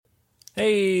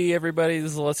Hey everybody,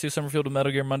 this is Alessio Summerfield of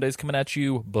Metal Gear Mondays coming at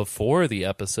you before the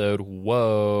episode.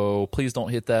 Whoa, please don't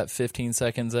hit that 15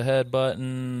 seconds ahead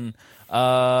button.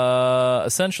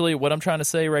 Essentially, what I'm trying to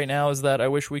say right now is that I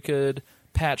wish we could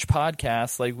patch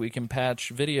podcasts like we can patch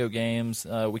video games.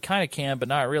 We kind of can, but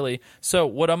not really. So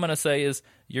what I'm going to say is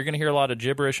you're going to hear a lot of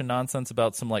gibberish and nonsense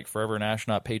about some like Forever and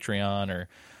Astronaut Patreon or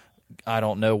I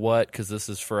don't know what, because this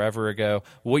is forever ago.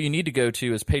 What you need to go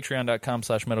to is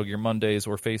patreon.com/Metal Gear Mondays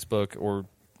or Facebook or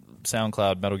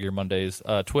SoundCloud Metal Gear Mondays,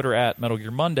 Twitter at Metal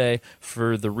Gear Monday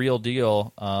for the real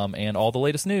deal and all the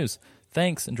latest news.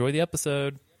 Thanks. Enjoy the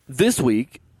episode. This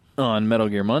week on Metal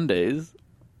Gear Mondays,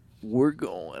 we're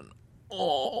going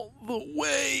all the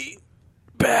way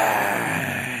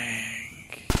back.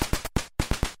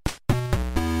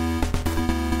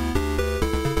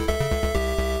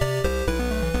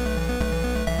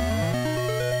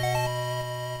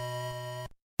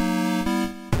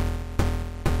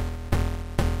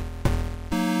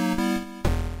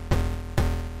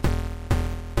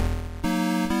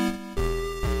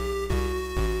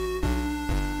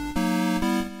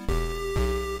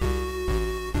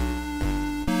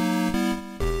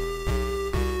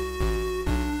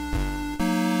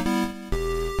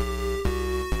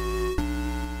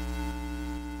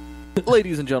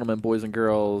 Ladies and gentlemen, boys and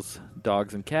girls,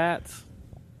 dogs and cats,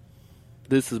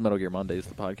 this is Metal Gear Mondays,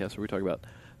 the podcast where we talk about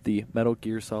the Metal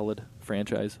Gear Solid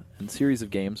franchise and series of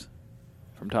games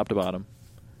from top to bottom,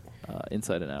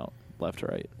 inside and out, left to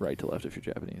right, right to left if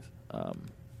you're Japanese,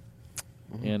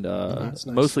 and That's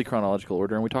nice. mostly chronological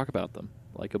order, and we talk about them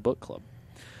like a book club.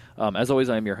 As always,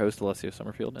 I am your host, Alessio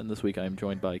Summerfield, and this week I am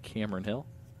joined by Cameron Hill,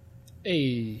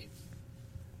 Hey.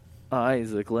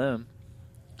 Isaac Lim,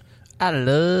 I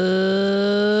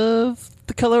love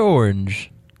the color orange.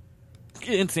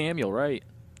 and Samuel Wright.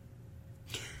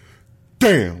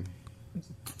 Damn.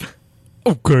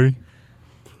 Okay.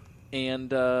 And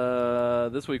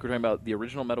this week we're talking about the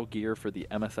original Metal Gear for the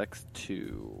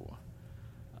MSX2.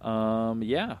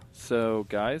 Yeah. So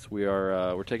guys,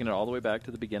 we're taking it all the way back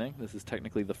to the beginning. This is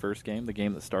technically the first game, the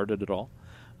game that started it all.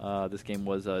 This game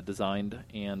was designed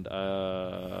and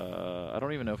I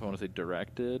don't even know if I want to say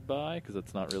directed by, because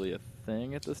it's not really a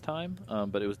thing at this time.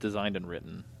 But it was designed and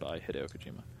written by Hideo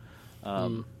Kojima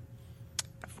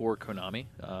for Konami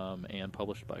and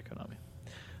published by Konami.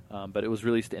 But it was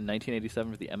released in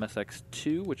 1987 for the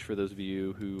MSX2, which for those of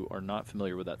you who are not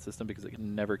familiar with that system, because it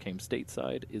never came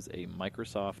stateside, is a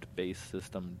Microsoft-based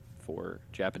system for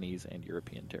Japanese and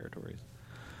European territories.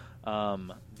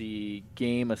 The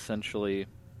game essentially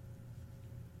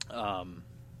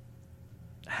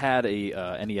had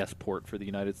a NES port for the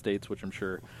United States, which I'm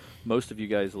sure most of you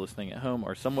guys listening at home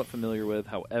are somewhat familiar with.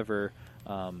 However,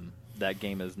 that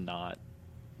game is not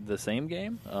the same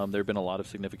game. There have been a lot of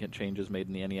significant changes made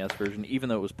in the NES version, even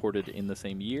though it was ported in the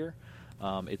same year.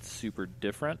 It's super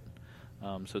different,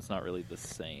 so it's not really the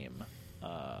same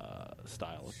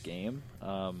style of game.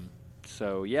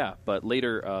 So yeah, but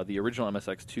later the original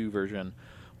MSX2 version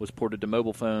was ported to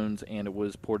mobile phones, and it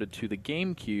was ported to the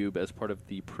GameCube as part of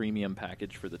the premium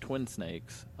package for the Twin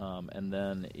Snakes. And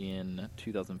then in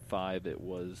 2005, it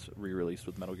was re-released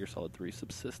with Metal Gear Solid 3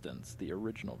 Subsistence, the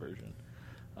original version,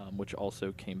 which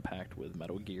also came packed with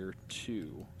Metal Gear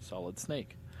 2 Solid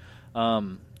Snake.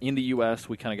 In the U.S.,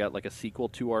 we kind of got like a sequel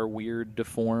to our weird,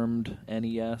 deformed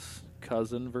NES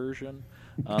cousin version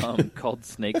called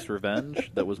Snake's Revenge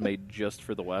that was made just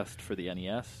for the West for the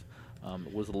NES.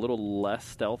 It was a little less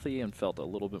stealthy and felt a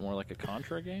little bit more like a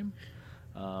Contra game.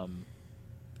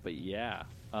 But yeah.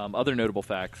 Other notable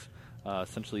facts.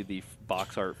 Essentially, the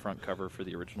box art front cover for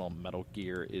the original Metal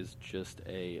Gear is just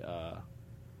a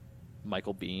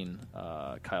Michael Biehn,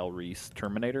 Kyle Reese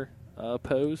Terminator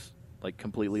pose, like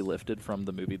completely lifted from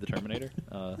the movie The Terminator,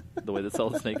 the way that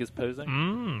Solid Snake is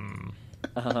posing.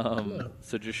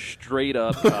 So just straight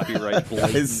up copyright,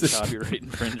 blatant copyright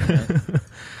infringement.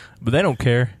 But they don't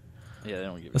care. Yeah, they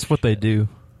don't give That's a what shit. they do.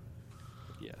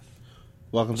 Yes.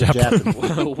 Welcome to Japan.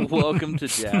 Welcome to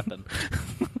Japan.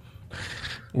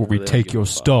 Where we They don't take give your a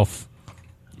fuck. stuff.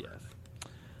 Yes.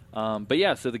 But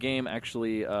yeah, so the game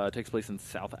actually takes place in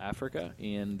South Africa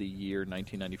in the year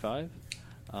 1995.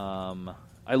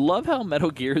 I love how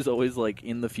Metal Gear is always like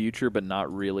in the future, but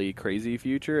not really crazy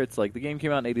future. It's like the game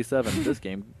came out in 87. This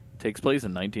game takes place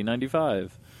in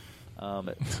 1995.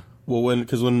 Well, when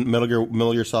Metal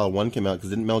Gear Solid 1 came out, because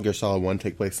didn't Metal Gear Solid 1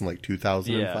 take place in like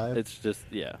 2005? Yeah, it's just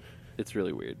it's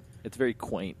really weird. It's very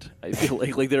quaint. I feel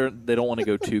like they don't want to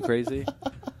go too crazy.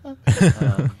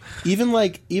 Even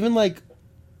like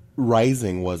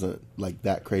Rising wasn't like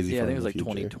that crazy. Yeah, I far think it in was the like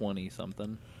future. 2020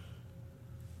 something.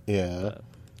 Yeah.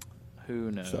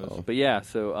 Who knows? So. But yeah,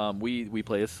 so we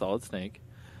play as Solid Snake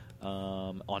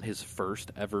on his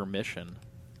first ever mission.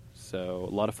 So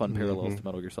a lot of fun parallels to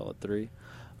Metal Gear Solid 3.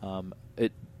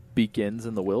 It begins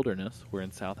in the wilderness. We're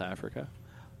in South Africa.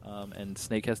 And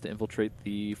Snake has to infiltrate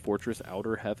the Fortress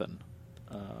Outer Heaven,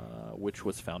 which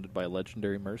was founded by a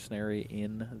legendary mercenary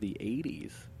in the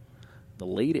 80s, the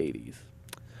late 80s.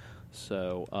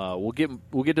 So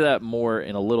we'll get to that more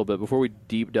in a little bit. Before we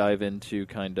deep dive into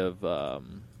kind of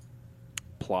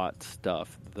plot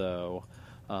stuff, though,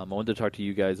 I wanted to talk to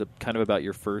you guys kind of about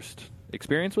your first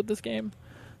experience with this game.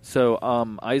 So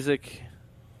Isaac,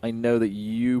 I know that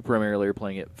you primarily are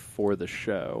playing it for the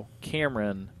show.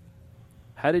 Cameron,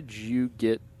 how did you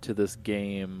get to this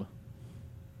game,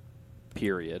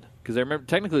 period? Because I remember,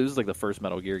 technically, this was like the first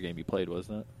Metal Gear game you played,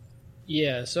 wasn't it?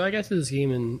 Yeah, so I got to this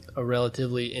game in a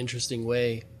relatively interesting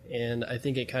way, and I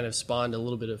think it kind of spawned a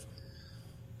little bit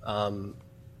of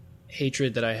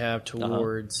hatred that I have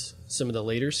towards some of the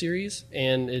later series.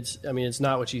 And it's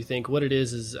not what you think. What it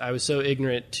is I was so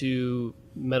ignorant to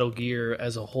Metal Gear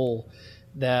as a whole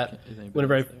that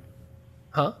whenever I...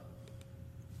 Huh?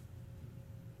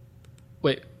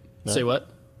 Wait, No. say what?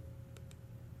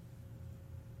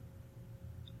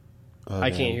 Oh, I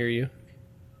damn. can't hear you.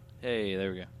 Hey,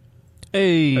 there we go.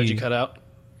 Hey. Did you cut out?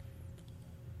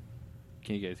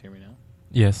 Can you guys hear me now?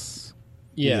 Yes.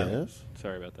 Yeah. Yes.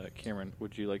 Sorry about that. Cameron,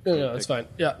 would you like No, to... no, it's fine.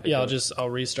 Yeah, I'll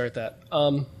restart that.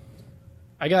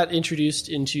 I got introduced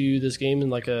into this game in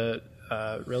like a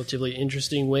relatively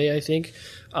interesting way, I think.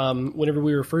 Whenever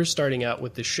we were first starting out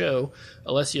with the show,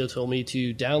 Alessio told me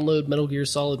to download Metal Gear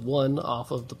Solid 1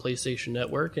 off of the PlayStation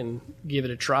Network and give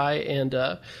it a try, and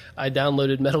I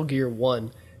downloaded Metal Gear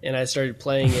 1, and I started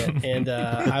playing it, and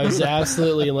I was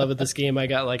absolutely in love with this game. I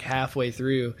got like halfway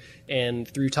through, and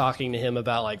through talking to him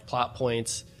about like plot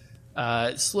points,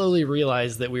 slowly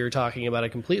realized that we were talking about a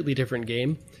completely different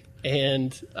game.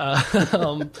 And I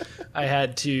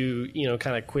had to,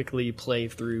 kind of quickly play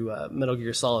through Metal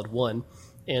Gear Solid 1.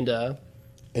 And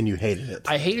you hated it.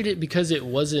 I hated it because it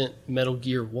wasn't Metal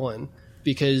Gear 1.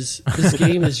 Because this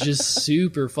game is just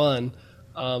super fun.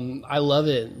 I love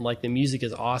it. Like, the music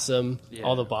is awesome. Yeah.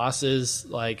 All the bosses,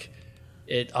 like,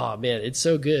 oh, man, it's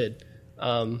so good.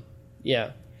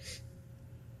 Yeah.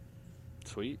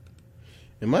 Sweet.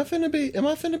 Am I finna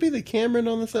be the Cameron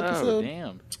on this episode? Oh,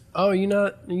 damn. Oh, you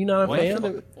not a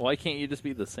fan? Why can't you just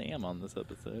be the Sam on this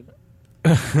episode?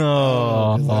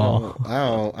 Oh.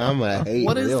 I'm a hate.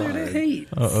 What is real there to hard. hate?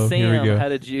 Uh-oh, Sam, here we go. how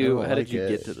did you I don't like get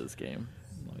it. to this game?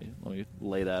 Let me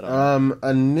lay that on.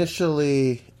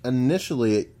 Initially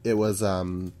it was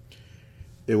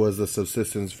a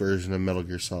subsistence version of Metal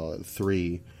Gear Solid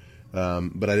 3.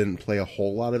 But I didn't play a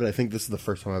whole lot of it. I think this is the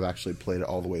first time I've actually played it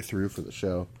all the way through for the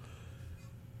show.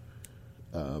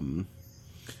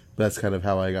 That's kind of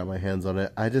how I got my hands on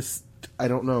it. I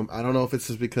don't know. I don't know if it's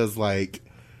just because like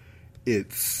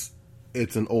it's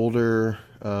an older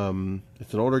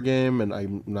game and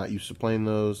I'm not used to playing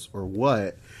those or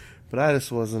what, but I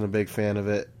just wasn't a big fan of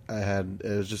it. I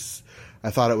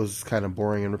thought it was kind of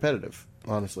boring and repetitive,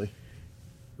 honestly.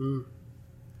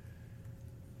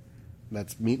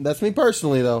 That's me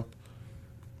personally though.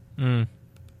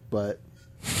 But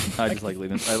I just like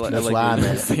leaving. I That's like why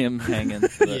leaving I'm Sam hanging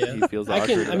so that Yeah. he feels I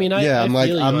awkward. can. I mean, I, Yeah, I I'm feel like,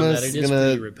 you I'm on that. just It is gonna-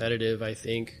 pretty repetitive. I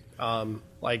think.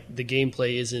 Like the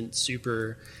gameplay isn't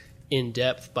super in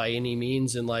depth by any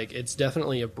means, and like it's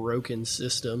definitely a broken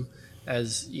system.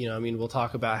 As you know, I mean, we'll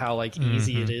talk about how like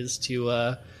easy it is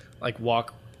to like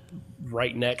walk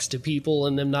right next to people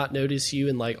and them not notice you,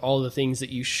 and like all the things that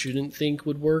you shouldn't think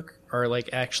would work are like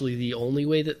actually the only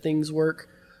way that things work,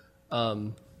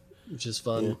 which is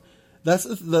fun. Yeah. That's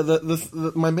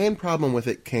the my main problem with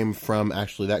it came from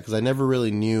actually that, because I never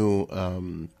really knew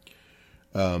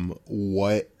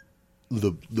what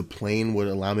the plane would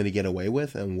allow me to get away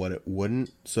with and what it wouldn't.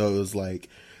 So it was like,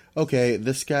 okay,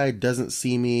 this guy doesn't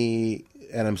see me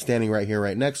and I'm standing right here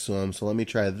right next to him, so let me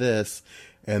try this,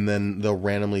 and then they'll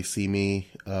randomly see me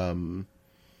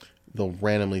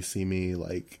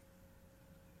like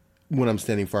when I'm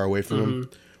standing far away from him,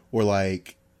 or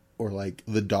like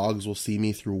the dogs will see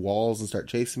me through walls and start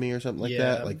chasing me or something like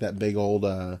Yeah. that. Like that big old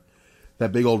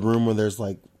room where there's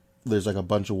like a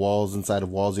bunch of walls inside of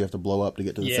walls you have to blow up to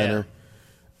get to the Yeah. center.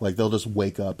 Like they'll just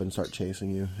wake up and start chasing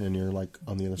you, and you're like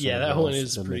on the other side. Yeah, of the that walls. one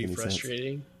is Doesn't pretty make any sense.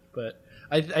 frustrating. But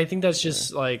I think that's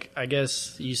just like, I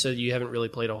guess you said you haven't really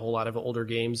played a whole lot of older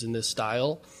games in this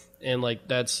style, and like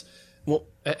that's, Well,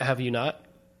 have you not?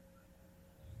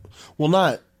 well,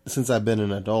 not since I've been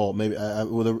an adult. Maybe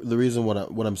the reason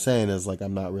what I'm saying is like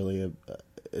I'm not really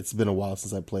it's been a while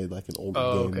since I played like an older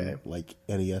Oh, game, okay. like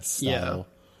NES style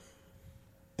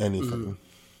anything.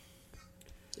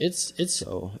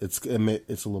 So it's a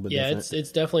little bit different.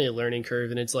 it's definitely a learning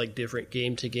curve, and it's like different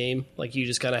game to game. Like you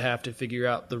just kind of have to figure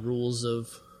out the rules of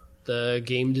the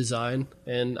game design.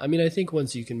 And I mean, I think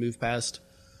once you can move past,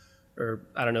 or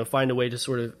I don't know, find a way to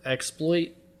sort of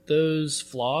exploit those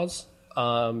flaws,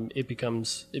 it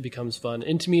becomes fun.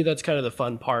 And to me, that's kind of the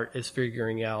fun part, is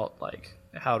figuring out like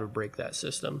how to break that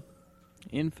system.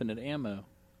 Infinite ammo.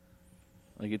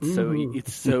 Like it's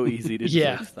so easy to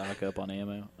just stock up on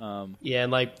ammo. Yeah,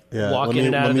 and like walk in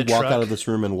and out of the truck. Let me walk out of this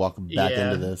room and walk back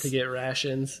into this to get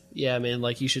rations. Yeah, man,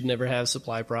 like you should never have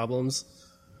supply problems.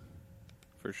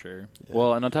 For sure. Yeah.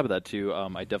 Well, and on top of that too,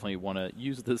 I definitely want to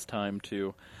use this time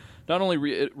to not only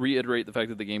reiterate the fact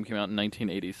that the game came out in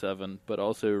 1987, but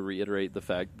also reiterate the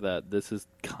fact that this is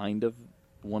kind of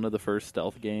one of the first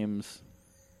stealth games,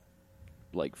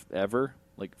 like ever,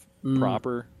 like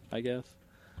proper, I guess.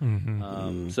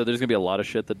 Mm-hmm. So there's gonna be a lot of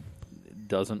shit that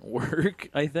doesn't work,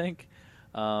 I think.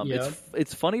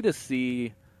 It's funny to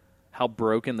see how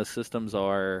broken the systems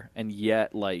are, and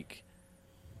yet like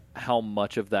how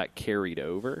much of that carried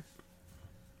over,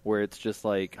 where it's just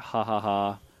like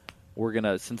ha, we're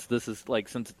gonna, since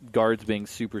guards being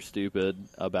super stupid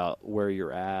about where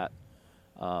you're at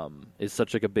is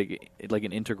such like a big, like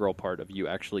an integral part of you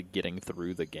actually getting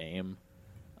through the game,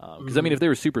 because I mean if they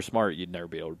were super smart you'd never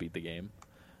be able to beat the game.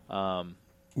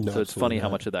 So it's funny how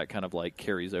much of that kind of like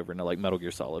carries over into like Metal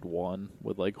Gear Solid 1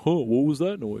 with like, what was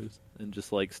that noise? And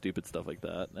just like stupid stuff like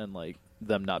that, and like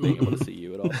them not being able to see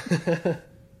you at all.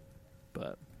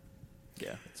 But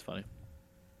yeah, it's funny.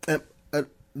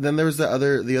 Then there was the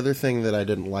other thing that I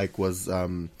didn't like was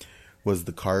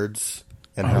the cards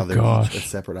and how they're each a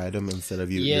separate item instead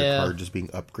of your card just being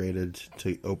upgraded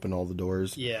to open all the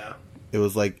doors. Yeah. It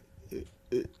was like,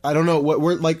 I don't know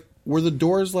were the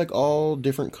doors like all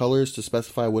different colors to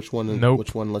specify which one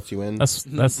which one lets you in? That's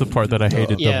the part that I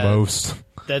hated the most.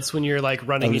 That's when you're like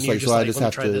running and you're just like, let me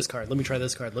try this card, let me try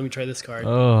this card, let me try this card.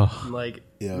 And, like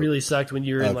really sucked when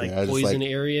you're in like poison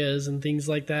areas and things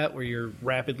like that, where you're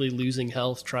rapidly losing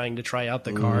health trying to try out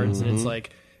the cards, and it's like,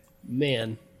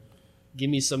 man, give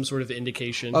me some sort of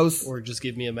indication, or just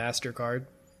give me a master card.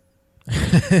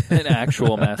 An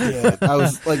actual master card. I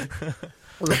was like,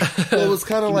 it was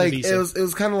kind of like it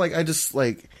was kind of like I just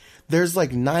like there's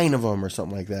like 9 of them or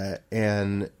something like that,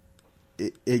 and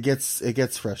it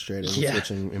gets frustrating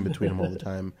switching in between them all the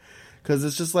time, because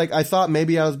it's just like I thought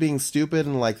maybe I was being stupid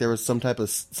and like there was some type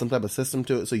of system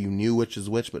to it, so you knew which is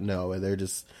which, but no, you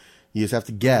just have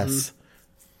to guess,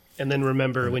 and then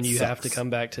remember when you have to come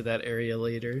back to that area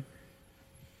later.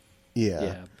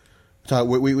 Yeah. So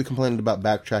we complained about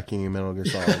backtracking in Metal Gear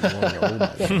Solid 1. Oh my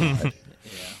god. Yeah.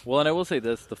 Well, and I will say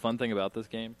this: the fun thing about this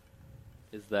game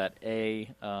is that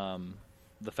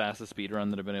the fastest speed run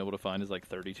that I've been able to find is like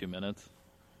 32 minutes.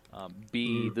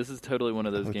 B, this is totally one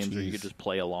of those games where you could just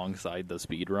play alongside the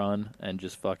speed run and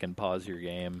just fucking pause your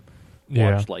game,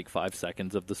 watch like 5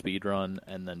 seconds of the speed run,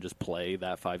 and then just play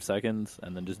that 5 seconds,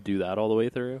 and then just do that all the way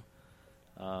through,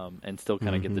 and still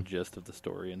kind of get the gist of the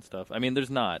story and stuff. I mean,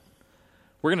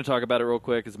 we're going to talk about it real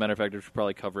quick. As a matter of fact, we should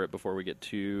probably cover it before we get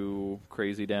too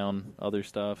crazy down other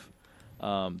stuff.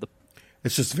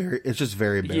 It's just very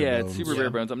bare bones. Yeah, it's super bare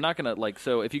bones. I'm not going to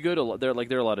so if you go to there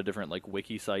are a lot of different like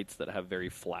wiki sites that have very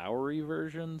flowery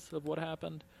versions of what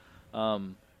happened.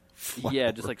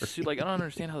 Yeah, just like I don't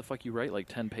understand how the fuck you write like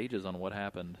 10 pages on what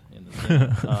happened in this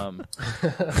game.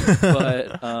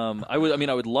 But I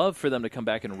would love for them to come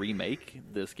back and remake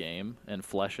this game and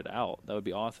flesh it out. That would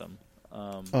be awesome.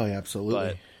 Oh yeah,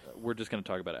 absolutely. But we're just going to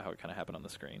talk about how it kind of happened on the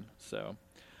screen. So,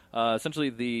 essentially,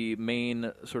 the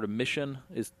main sort of mission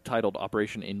is titled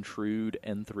Operation Intrude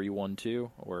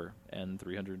N312 or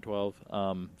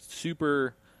N312.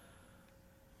 Super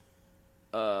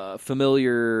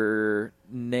familiar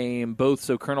name, both.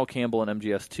 So Colonel Campbell in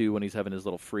MGS2, when he's having his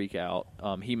little freak out,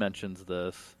 he mentions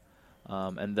this.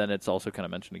 And then it's also kind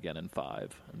of mentioned again in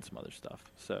 5 and some other stuff.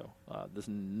 So this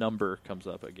number comes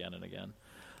up again and again.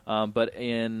 But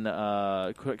in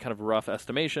kind of rough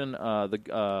estimation,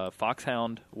 the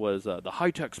Foxhound was the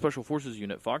high-tech Special Forces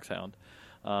Unit Foxhound,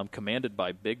 commanded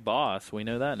by Big Boss, we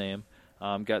know that name,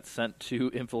 got sent to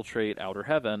infiltrate Outer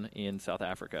Heaven in South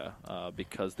Africa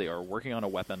because they are working on a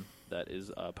weapon that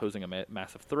is posing a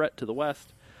massive threat to the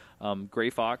West. Gray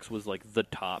Fox was like the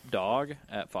top dog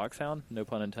at Foxhound, no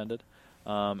pun intended,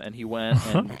 and he went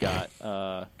and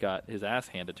got his ass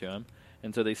handed to him.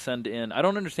 And so they send in... I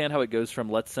don't understand how it goes from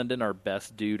let's send in our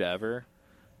best dude ever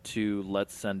to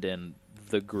let's send in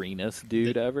the greenest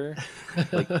dude ever.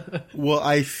 Well,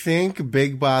 I think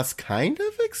Big Boss kind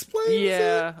of explains it.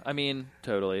 Yeah, I mean,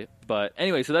 totally. But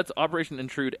anyway, so that's Operation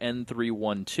Intrude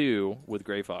N312 with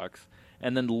Gray Fox.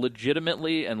 And then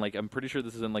legitimately, and like I'm pretty sure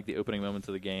this is in like the opening moments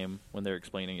of the game when they're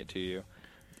explaining it to you,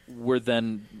 we're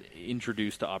then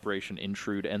introduced to Operation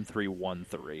Intrude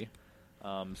N313.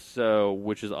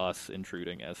 Which is us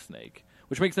intruding as Snake,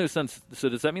 which makes no sense. So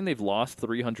does that mean they've lost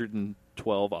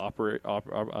 312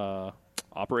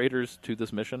 operators to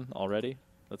this mission already?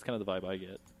 That's kind of the vibe I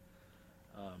get.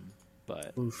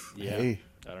 But Oof. yeah, Hey.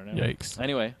 I don't know. Yikes.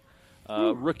 Anyway,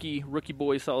 rookie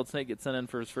boy Solid Snake gets sent in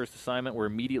for his first assignment. We're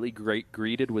immediately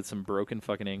greeted with some broken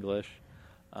fucking English.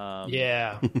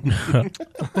 Yeah.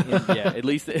 Yeah, at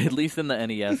least in the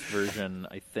NES version,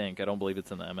 I think. I don't believe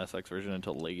it's in the MSX version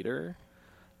until later.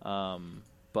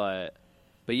 But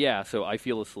yeah, so I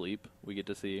feel asleep. We get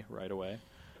to see right away,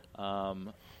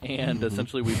 and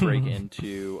essentially we break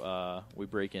into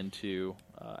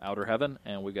Outer Heaven,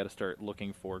 and we got to start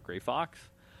looking for Gray Fox.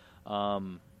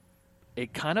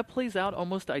 It kind of plays out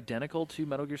almost identical to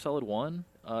Metal Gear Solid 1,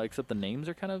 except the names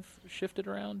are kind of shifted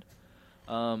around.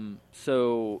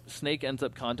 So Snake ends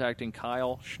up contacting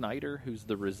Kyle Schneider, who's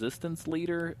the Resistance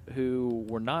leader, who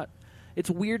we're not... It's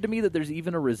weird to me that there's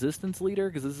even a Resistance leader,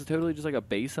 because this is totally just like a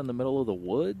base in the middle of the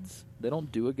woods. They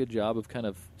don't do a good job of kind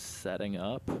of setting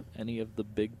up any of the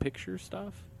big picture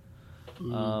stuff.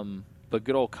 But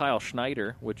good old Kyle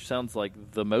Schneider, which sounds like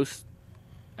the most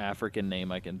African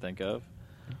name I can think of,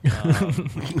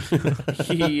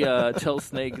 he tells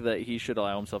Snake that he should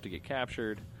allow himself to get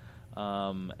captured.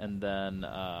 And then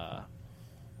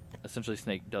essentially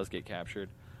Snake does get captured.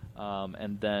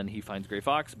 And then he finds Gray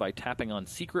Fox by tapping on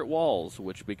secret walls,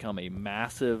 which become a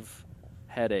massive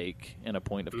headache and a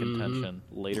point of contention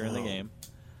later in the game.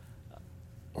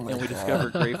 And we discover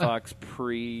Gray Fox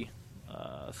pre-Cyborg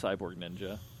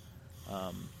Ninja.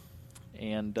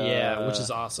 Which is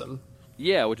awesome.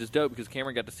 Yeah, which is dope because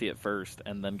Cameron got to see it first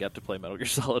and then got to play Metal Gear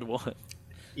Solid 1.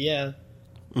 Yeah.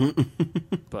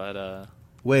 But,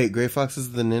 Wait, Gray Fox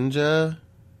is the ninja?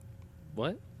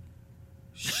 what?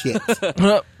 Shit.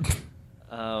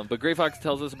 But Gray Fox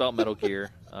tells us about Metal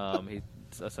Gear. He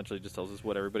essentially just tells us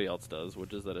what everybody else does,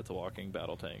 which is that it's a walking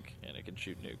battle tank and it can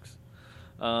shoot nukes.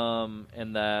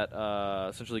 And that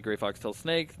essentially Gray Fox tells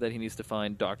Snake that he needs to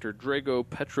find Dr. Drago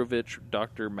Petrovich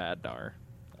Dr. Madnar,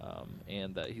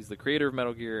 and that he's the creator of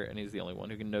Metal Gear and he's the only one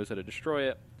who knows how to destroy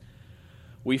it.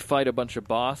 We fight a bunch of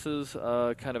bosses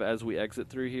kind of as we exit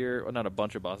through here. Well, not a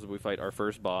bunch of bosses. We fight our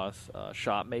first boss,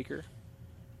 Shopmaker,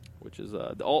 which is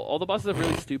all the bosses have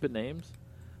really stupid names.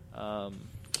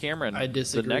 Cameron, I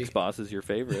disagree. the next boss is your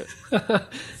favorite. So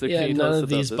Yeah, can you tell none us of about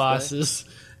these this bosses.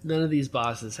 None of these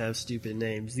bosses have stupid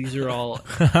names. These are all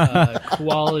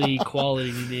quality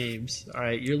names. All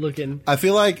right, you're looking. I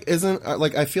feel like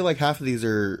I feel like half of these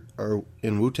are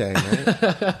in Wu-Tang, right?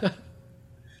 Guy?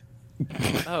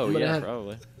 Oh yeah,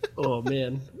 probably. Oh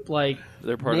man, like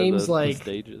They're part names of the like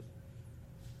stages.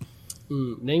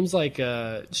 names like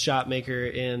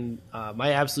Shopmaker and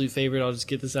my absolute favorite. I'll just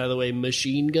get this out of the way.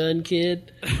 Machine Gun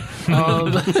Kid.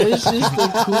 It's just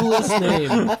the coolest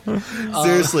name.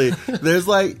 Seriously, there's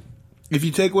like, if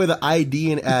you take away the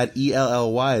ID and add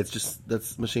ELLY,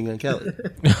 that's Machine Gun Kelly.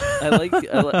 I like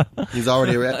He's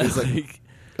already he's like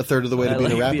a third of the way to I being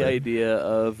like a rapper. the idea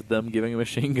of them giving a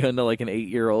machine gun to like an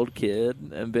 8-year-old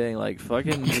kid and being like,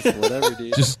 "Fucking just whatever,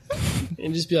 dude."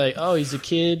 And just be like, oh, he's a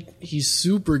kid. He's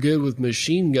super good with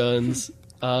machine guns.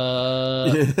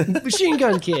 Machine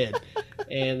Gun Kid.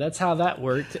 And that's how that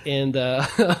worked. And then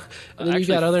you've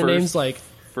got other names like...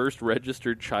 First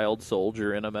registered child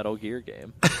soldier in a Metal Gear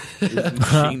game is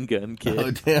Machine Gun Kid.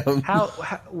 Oh damn! How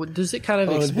does it kind of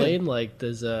explain? Like,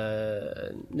 does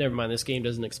never mind. This game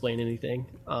doesn't explain anything.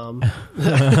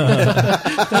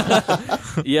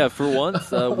 Yeah, for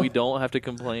once, we don't have to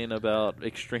complain about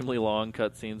extremely long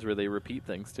cutscenes where they repeat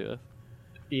things to us.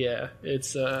 Yeah,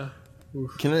 it's.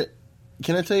 Can I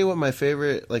tell you what my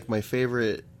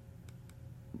favorite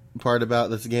part about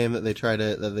this game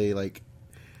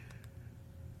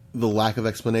the lack of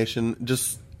explanation?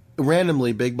 Just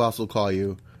randomly, Big Boss will call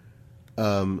you,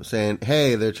 saying,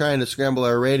 "Hey, they're trying to scramble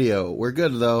our radio. We're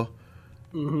good though."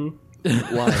 Mm-hmm.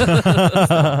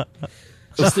 Why?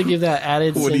 Just to give that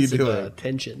added What are you sense of doing?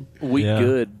 tension. We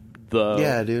good though.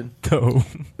 Yeah, dude. Go.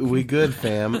 We good,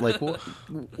 fam. Like what?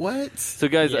 So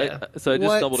guys, Yeah. I just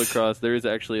What? stumbled across. There is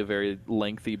actually a very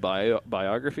lengthy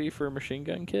biography for Machine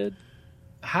Gun Kid.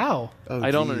 How? Oh,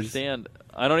 I don't geez. understand.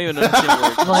 I don't even understand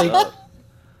where it comes Like- up.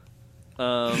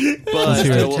 But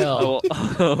hear I it.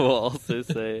 will also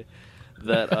say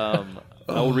that I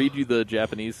will read you the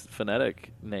Japanese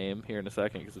phonetic name here in a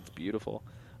second because it's beautiful.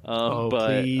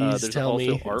 But Please there's tell also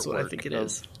me. artwork That's what I think it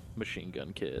is. Machine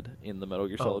Gun Kid in the Metal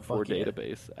Gear Solid 4 fuck yeah.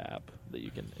 database app that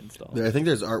you can install. I think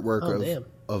there's artwork damn.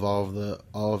 of all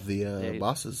of the Yeah,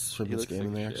 bosses from he this looks game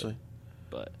in like there. shit. Actually,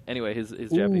 But anyway, his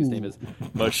Japanese name is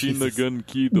Machine Jesus. Gun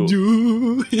Kido.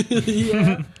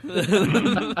 yeah.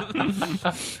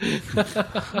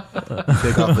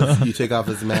 you take off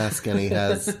his mask, and he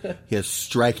has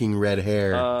striking red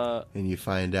hair, and you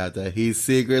find out that he's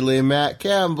secretly Matt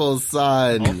Campbell's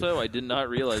son. Also, I did not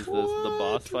realize this. The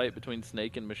boss fight between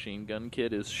Snake and Machine Gun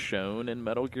Kid is shown in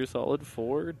Metal Gear Solid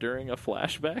 4 during a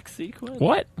flashback sequence.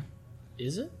 What?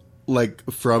 Is it? Like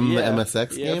from Yeah. the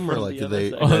MSX Yeah, game, or from like the did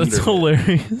they? MSX. Oh, that's render it?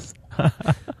 hilarious.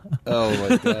 Oh my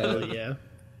Oh god! yeah.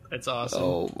 That's awesome.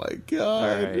 Oh my All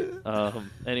god! right.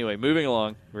 Anyway, moving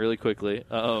along really quickly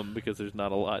because there's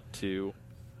not a lot to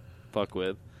fuck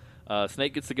with.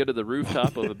 Snake gets to go to the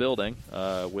rooftop of a building,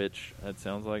 which that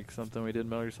sounds like something we did in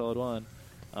Metal Gear Solid 1.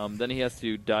 Then he has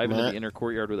to dive into the inner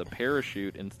courtyard with a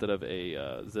parachute instead of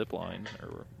a zip line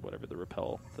or whatever the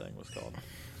rappel thing was called.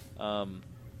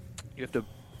 You have to.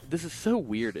 This is so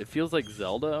weird. It feels like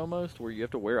Zelda almost, where you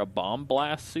have to wear a bomb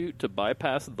blast suit to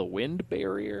bypass the wind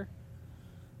barrier.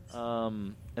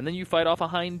 And then you fight off a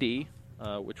Hind D,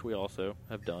 which we also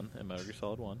have done in Metal Gear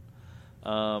Solid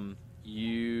 1.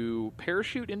 You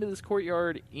parachute into this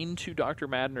courtyard into Dr.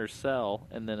 Madner's cell,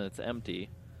 and then it's empty.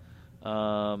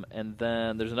 And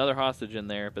then there's another hostage in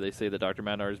there, but they say that Dr.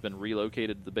 Madnar has been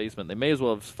relocated to the basement. They may as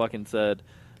well have fucking said,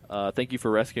 thank you for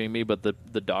rescuing me, but the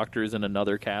doctor's in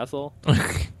another castle.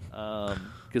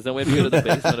 Because then we have to go to the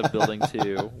basement of Building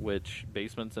 2, which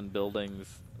basements and buildings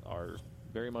are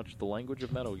very much the language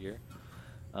of Metal Gear.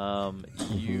 I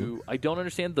don't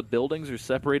understand. The buildings are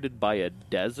separated by a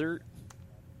desert.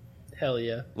 Hell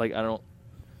yeah. Like, I don't...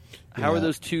 How are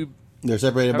those two... They're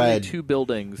separated How by are a they two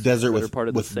buildings desert that with- are part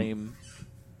of with- the same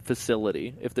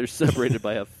facility if they're separated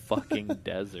by a fucking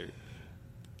desert?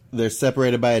 They're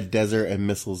separated by a desert, and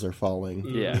missiles are falling.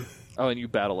 Yeah. Oh, and you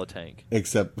battle a tank.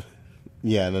 Except,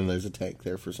 yeah, and then there's a tank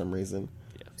there for some reason.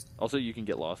 Yeah. Also, you can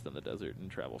get lost in the desert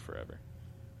and travel forever.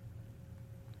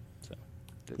 So.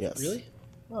 Yes. Really?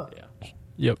 Oh. Yeah.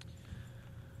 Yep.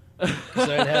 Because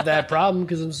I didn't have that problem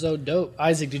because I'm so dope.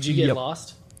 Isaac, did you get Yep.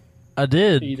 lost? I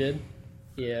did. You did?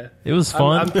 Yeah. It was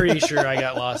fun. I'm pretty sure I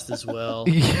got lost as well.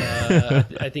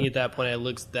 I think at that point I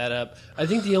looked that up. I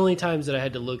think the only times that I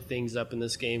had to look things up in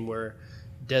this game were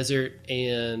desert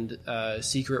and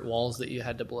secret walls that you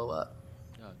had to blow up.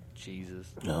 Oh,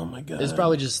 Jesus. Oh my god. It's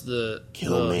probably just the...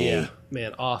 Kill me. Yeah,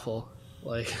 man, awful.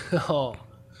 Like, oh.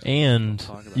 And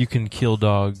Talk about you can kill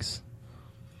dogs.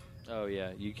 Oh,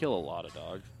 yeah. You kill a lot of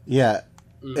dogs. Yeah,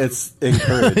 it's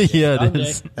encouraged. Yeah, it Someday.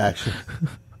 is. Actually,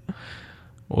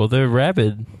 Well, they're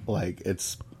rabid. like they're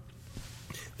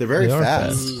very They are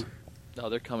fast. Oh,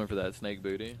 they're coming for that snake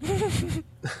booty.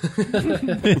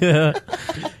 Yeah.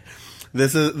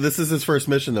 This is his first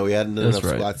mission though. He hadn't done That's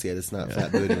enough right. squats yet. It's not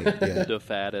fat booty. Yeah. The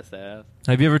fattest ass.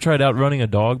 Have you ever tried outrunning a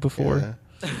dog before? Yeah.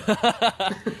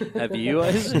 Have you?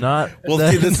 It's not. Well,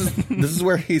 see, this is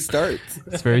where he starts.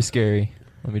 It's very scary.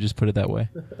 Let me just put it that way.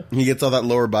 He gets all that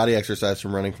lower body exercise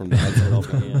from running from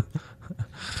dogs.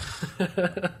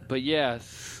 But yeah,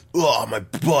 Oh, my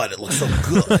butt! It looks so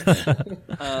good.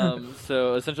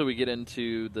 so essentially we get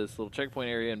into this little checkpoint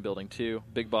area in Building 2.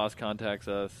 Big Boss contacts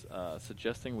us,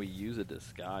 suggesting we use a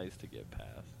disguise to get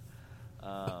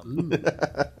past,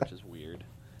 which is weird.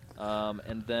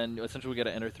 And then essentially we got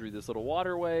to enter through this little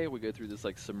waterway. We go through this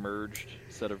like submerged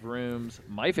set of rooms.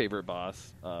 My favorite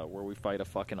boss, where we fight a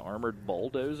fucking armored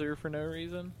bulldozer for no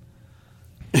reason.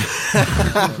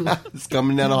 It's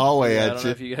coming down the hallway I at don't know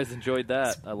if you guys enjoyed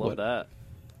that. I love that.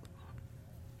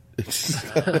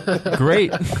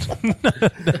 Great.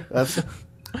 That's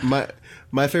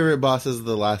my favorite boss is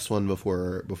the last one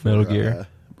before Metal Gear.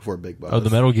 Before Big Boss. Oh, the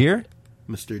Metal Gear?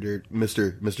 Mr. Dirty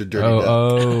Duck.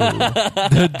 Oh,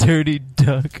 the dirty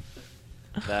duck.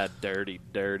 That dirty,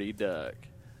 dirty duck.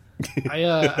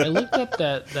 I looked up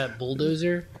that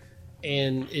bulldozer,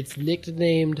 and it's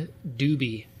nicknamed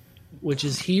Doobie, which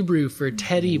is Hebrew for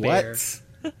teddy bear.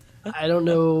 What? I don't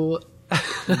know.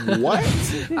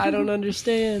 What? I don't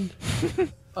understand.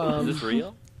 Is this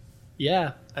real?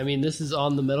 Yeah, I mean, this is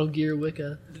on the Metal Gear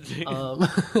Wiki. I'm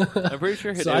pretty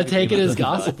sure. So I take it as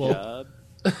gospel.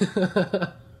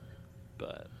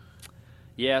 But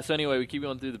yeah. So anyway, we keep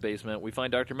going through the basement. We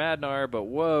find Dr. Madnar, but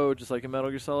whoa! Just like in Metal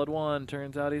Gear Solid 1,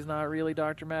 turns out he's not really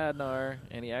Dr. Madnar,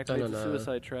 and he activates the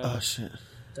suicide trap. Oh shit.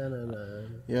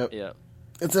 Dun-dun-dun. Yep. Yeah.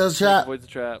 It's a Snake trap. avoids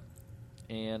the trap,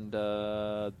 and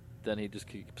then he just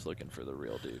keeps looking for the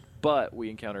real dude. But we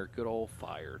encounter good old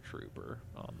Fire Trooper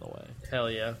on the way, Hell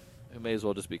yeah. who may as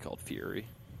well just be called Fury.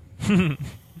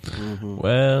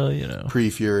 Well, you know.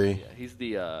 Pre-Fury.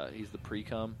 Yeah, he's the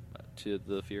pre-cum to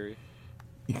the Fury.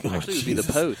 Oh, Actually, it would be the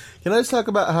Jesus. post. Can I just talk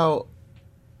about how?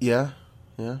 Yeah.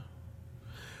 Can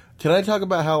I talk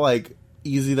about how like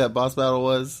easy that boss battle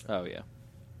was? Oh yeah.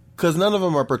 Because none of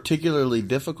them are particularly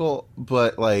difficult,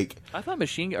 but like I thought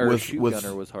machine or With- shoot with-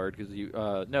 gunner was hard because you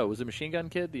no, was it machine gun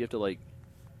kid? Do you have to like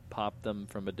pop them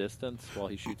from a distance while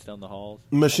he shoots down the halls?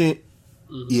 machine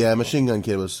gun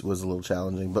kid was a little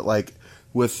challenging, but like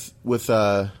with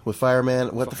fireman,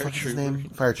 what the Fire fuck is his trooper. name?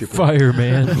 Fire trooper.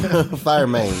 Fireman.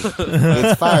 Fireman.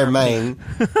 It's Fireman.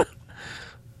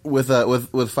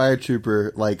 With Fire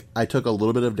Trooper, like I took a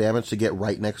little bit of damage to get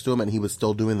right next to him, and he was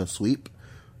still doing the sweep,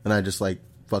 and I just like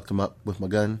fucked him up with my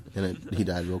gun, and he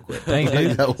died real quick. Dang, Like,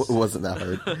 dude. that wasn't that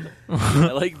hard.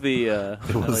 I like the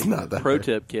was not that pro hard.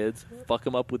 tip, kids. Fuck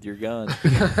them up with your gun.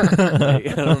 Like,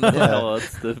 I don't know how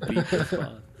else to beat this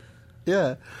boss.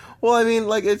 Yeah. Well, I mean,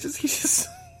 like he's just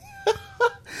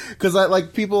because I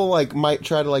like people like might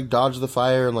try to like dodge the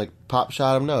fire and like pop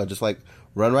shot him. No, just like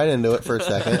run right into it for a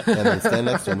second and then stand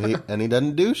next to him. He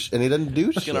doesn't do shit.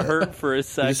 It's gonna hurt for a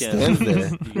second. stands there.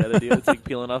 You gotta do it's like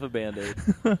peeling off a band-aid.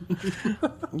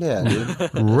 Yeah, dude.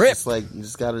 Rip. It's like you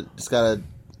just gotta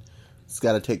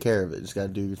take care of it. Just gotta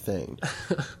do your thing,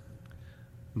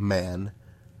 man.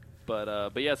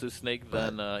 But yeah, so Snake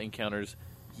then encounters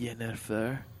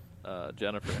Jennifer,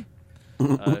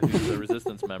 who's a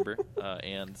Resistance member,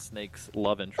 and Snake's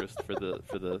love interest for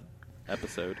the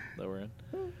episode that we're in.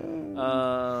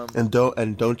 And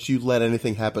don't you let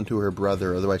anything happen to her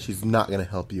brother, otherwise she's not gonna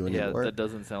help you Yeah, anymore. that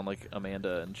doesn't sound like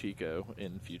Amanda and Chico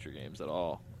in future games at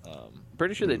all.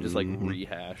 Pretty sure they just like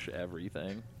rehash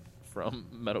everything from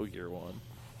Metal Gear 1.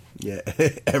 Yeah,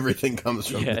 everything comes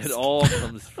from Yeah, this. it all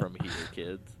comes from here,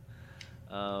 kids.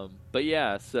 But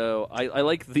yeah, so I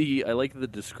like the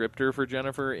descriptor for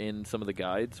Jennifer in some of the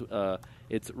guides.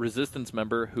 It's Resistance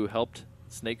member who helped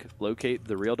Snake locate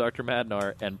the real Dr.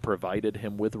 Madnar and provided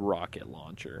him with rocket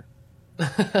launcher.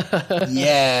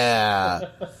 Yeah.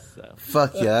 So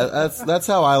Fuck yeah. That's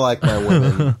how I like my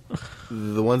women.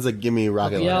 The ones that give me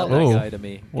rocket Yeah. launchers. that Oh. guy to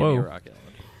me, give me Whoa. a rocket launcher.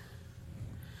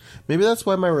 Maybe that's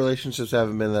why my relationships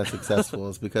haven't been that successful,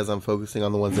 is because I'm focusing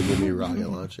on the ones that give me rocket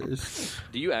launchers.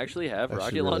 Do you actually have Actually,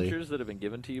 rocket really. launchers that have been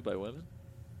given to you by women?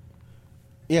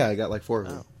 Yeah, I got like 4 of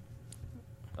them.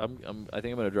 I think I'm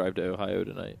going to drive to Ohio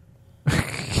tonight.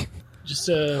 Just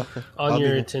I'll on be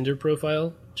your there. Tinder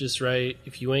profile, just write,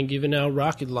 if you ain't giving out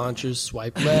rocket launchers,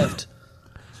 swipe left.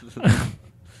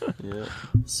 Yeah.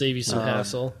 Save you some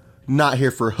hassle. Not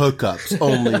here for hookups,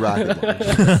 only rocket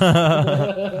launchers.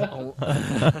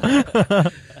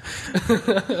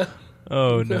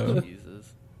 Oh no.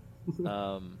 Jesus.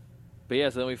 But yeah,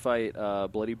 so then we fight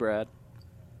Bloody Brad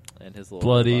and his little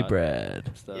Bloody robot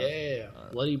Brad. stuff. Yeah.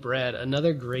 Bloody Brad.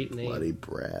 Another great name. Bloody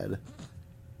Brad.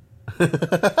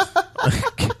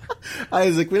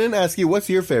 Isaac, we didn't ask you, what's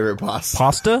your favorite boss?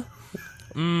 Pasta?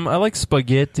 I like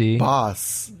spaghetti.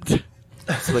 Boss.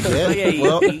 Spaghetti?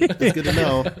 Well, it's good to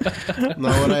know.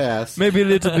 Not what I asked. Maybe a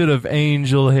little bit of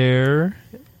angel hair,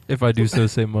 if I do so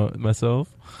say myself.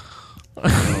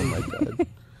 Oh my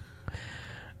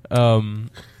god.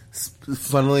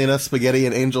 Funnily enough, spaghetti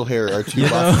and angel hair are two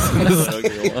bosses.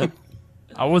 Okay, one.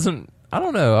 I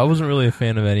don't know. I wasn't really a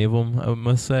fan of any of them, I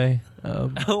must say.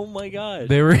 Oh my god.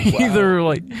 They were either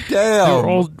like, they were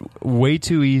all Damn. way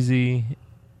too easy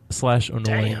 /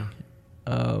 annoying.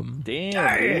 Damn, dude,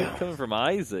 coming from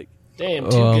Isaac. Damn,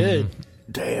 too good.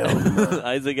 Damn.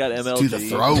 Isaac got MLG. To the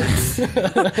throat.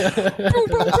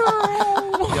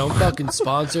 Yo, I'm fucking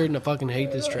sponsored and I fucking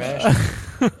hate this trash.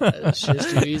 That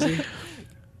shit's too easy.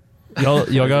 Y'all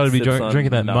gotta be Sips on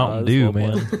drinking that Nas Mountain Dew,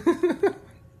 1.1.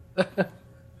 man.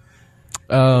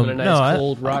 And a nice no,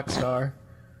 cold rock star.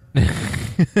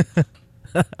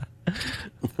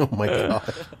 Oh my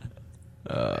god.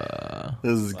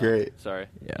 This is great. Sorry.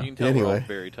 Yeah. You can tell we're all Anyway.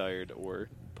 very tired or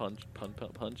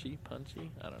punchy. I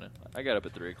don't know. I got up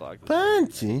at 3 o'clock. This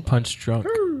Punchy. Punch drunk.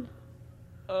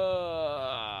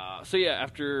 So yeah,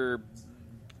 after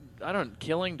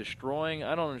killing, destroying.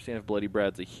 I don't understand if Bloody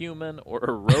Brad's a human or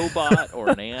a robot or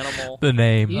an animal. The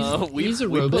name. He's a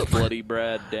we robot. put Bloody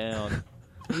Brad down.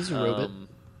 He's a robot.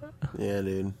 Yeah,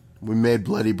 dude. We made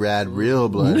Bloody Brad real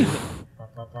bloody.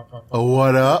 Oh,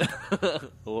 what up?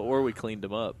 Or we cleaned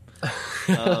him up.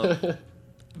 Clean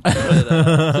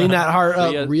that heart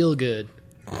up yeah. real good.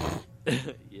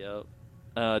 Yep.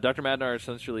 Dr. Madnar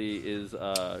essentially is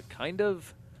kind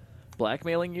of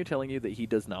blackmailing you, telling you that he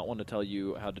does not want to tell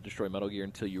you how to destroy Metal Gear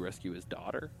until you rescue his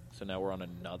daughter. So now we're on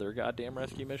another goddamn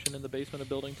rescue mission in the basement of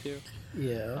Building 2.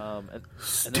 Yeah. And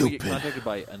then we get Stupid. contacted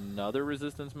by another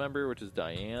Resistance member, which is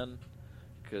Diane,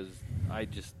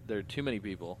 because there are too many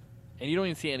people, and you don't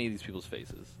even see any of these people's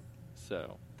faces.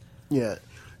 So Yeah.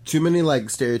 Too many like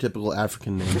stereotypical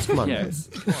African names. Come on, yeah, guys.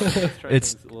 come on, let's try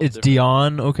It's things a little different.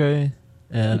 Dion, okay,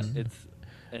 and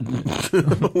And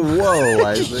Whoa,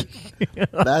 Isaac.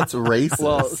 That's racist.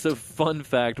 well, so fun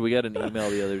fact, we got an email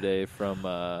the other day from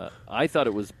I thought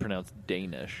it was pronounced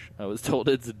Danish. I was told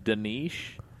it's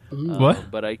Danish. What?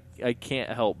 But I can't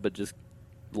help but just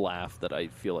laugh that I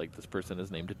feel like this person is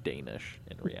named Danish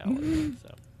in reality.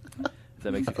 So if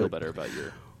that makes you feel better about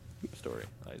your story,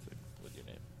 Isaac, with your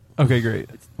name. okay, great.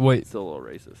 Wait, It's still a little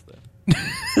racist,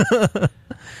 though.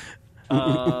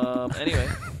 Anyway,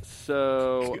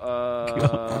 so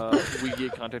we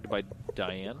get contacted by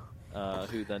Diane,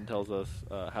 who then tells us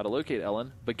how to locate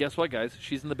Ellen. But guess what, guys?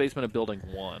 She's in the basement of Building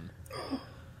 1.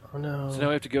 Oh no. So now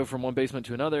we have to go from one basement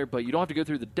to another, but you don't have to go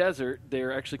through the desert. They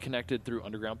are actually connected through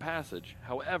underground passage.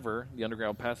 However, the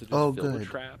underground passage is filled with good.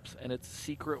 traps, and it's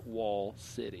Secret Wall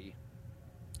City.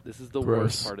 This is the Gross.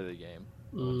 worst part of the game.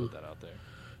 I'll put that out there.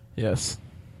 yes.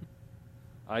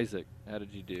 Isaac, how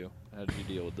did you do? How did you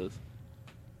deal with this?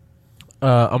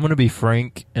 I'm gonna be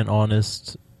frank and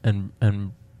honest and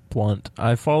blunt.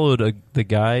 I followed the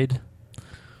guide,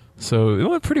 so it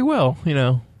went pretty well. You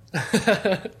know,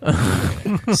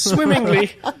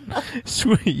 Swimmingly.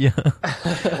 sweet, yeah.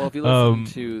 Well, if you listen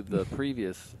to the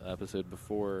previous episode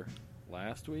before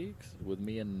last week's with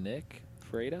me and Nick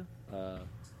Freda,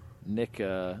 Nick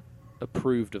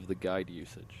approved of the guide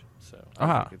usage. So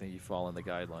I think you fall in the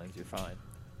guidelines, you're fine.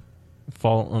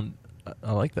 Fall on.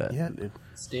 I like that. yeah, dude.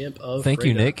 Stamp of Thank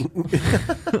you,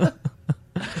 Fredo.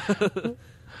 Nick,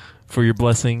 for your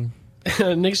blessing.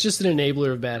 Nick's just an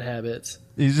enabler of bad habits.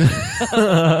 He's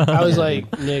I was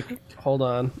like, Nick, hold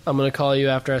on. I'm going to call you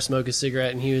after I smoke a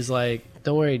cigarette. And he was like,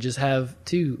 don't worry, just have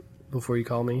 2 before you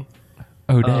call me.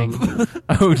 oh dang,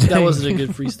 oh dang. That wasn't a good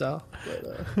freestyle.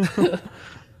 But,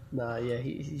 nah, yeah,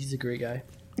 he's a great guy.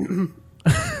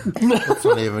 Let's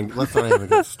not even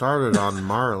get started on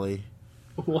Marley.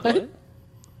 What?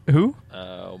 Who?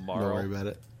 Don't Marl. worry about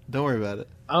it. Don't worry about it.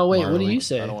 Oh, wait, what do Marley. you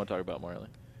say? I don't want to talk about Marley.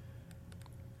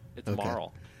 It's Okay.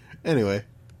 Marl. Anyway,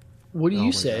 What do Oh you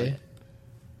my say? God.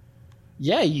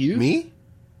 Yeah, you. me?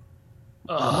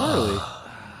 Marley.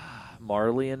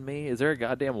 Marley and me? Is there a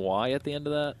goddamn Y at the end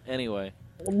of that? Anyway.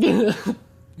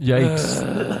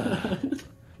 Yikes.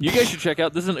 You guys should check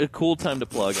out, this is a cool time to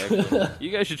plug, actually.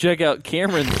 You guys should check out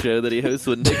Cameron's show that he hosts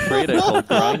with Nick Freda called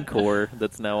Grindcore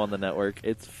that's now on the network.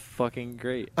 It's fucking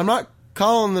great. I'm not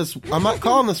calling this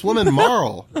woman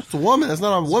Marl. It's a woman. It's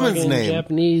not a woman's Fucking name.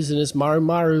 Japanese and it's Maru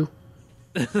Maru.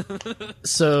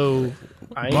 So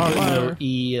I ain't putting no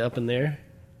E up in there.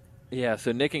 Yeah,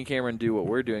 so Nick and Cameron do what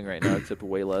we're doing right now, except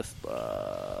way less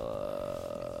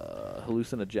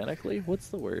hallucinogenically. What's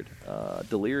the word?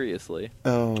 Deliriously.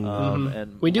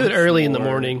 And We do it much early in the more-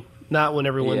 morning, not when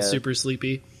everyone's Yeah. super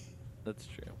sleepy. That's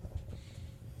true.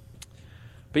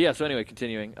 But yeah, so anyway,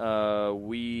 continuing.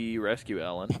 We rescue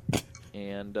Ellen,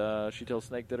 and she tells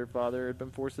Snake that her father had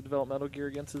been forced to develop Metal Gear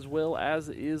against his will, as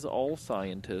is all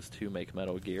scientists who make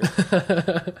Metal Gear.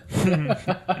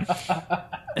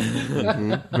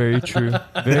 Very true.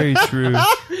 Very true.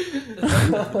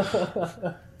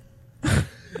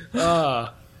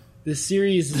 This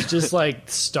series is just like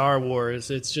Star Wars.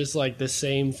 It's just like the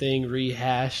same thing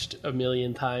rehashed a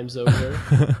million times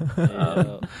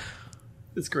over.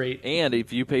 It's great. And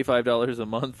if you pay $5 a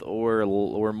month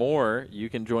or more, you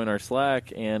can join our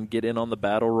Slack and get in on the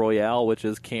Battle Royale, which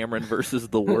is Cameron versus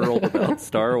the world about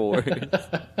Star Wars.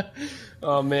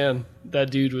 Oh man, that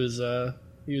dude was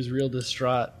he was real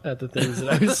distraught at the things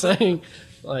that I was saying.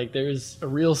 Like there's a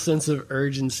real sense of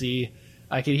urgency.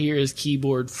 I could hear his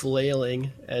keyboard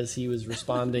flailing as he was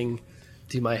responding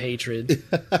to my hatred.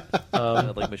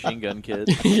 Like Machine Gun Kid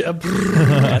Yeah, at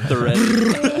the ready.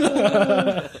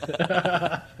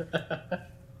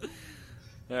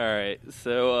 All right,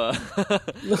 so fuck,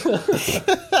 this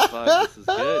is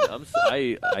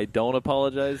good. I don't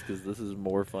apologize because this is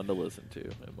more fun to listen to,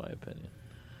 in my opinion.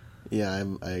 Yeah,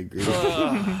 I agree.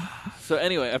 So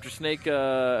anyway, after Snake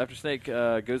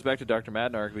goes back to Dr.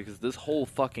 Madnark because this whole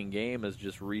fucking game is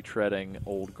just retreading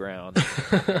old ground.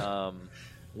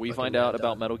 We find out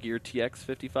about Metal Gear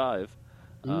TX55,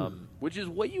 which is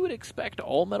what you would expect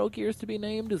all Metal Gears to be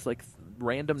named, is like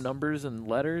random numbers and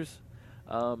letters.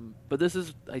 But this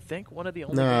is, I think, one of the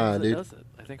only games that does it.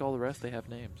 I think all the rest they have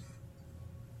names.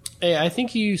 Hey, I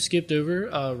think you skipped over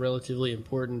a relatively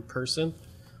important person.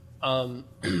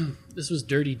 This was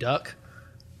Dirty Duck.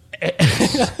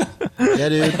 Yeah,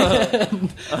 dude.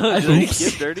 Did you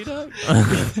skip Dirty Duck?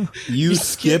 You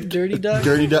skipped Dirty Duck?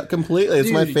 Dirty Duck completely.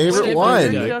 It's my Dude, favorite skip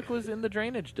one. Dirty Duck was in the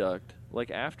drainage duct,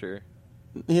 like after.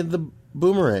 He had the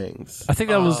boomerangs. I think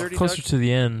that was Dirty closer Duck? to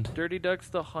the end. Dirty Duck's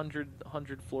the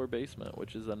 100 floor basement,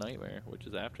 which is a nightmare, which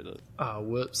is after this. Oh,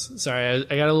 whoops. Sorry,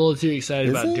 I got a little too excited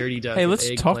Is about it? Dirty Duck. Hey, and let's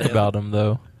talk Eggplant. about him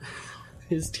though.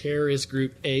 His terrorist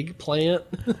group, Eggplant.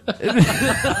 Oh my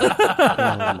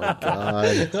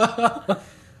god.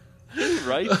 Who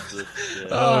writes this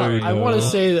shit? I want to no.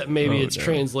 say that maybe Oh, it's no.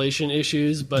 translation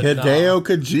issues, but Hideo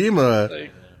Kojima,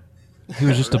 He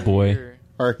was just a boy.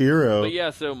 our hero. But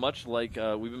yeah, so much like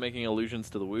we've been making allusions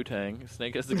to the Wu-Tang,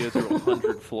 Snake has to go through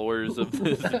 100 floors of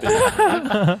this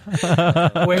basement.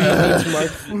 where he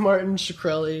meets Martin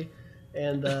Shkreli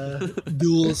and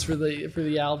duels for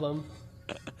the album.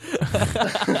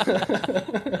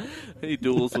 He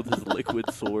duels with his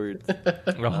liquid swords.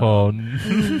 Oh,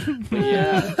 But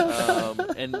yeah,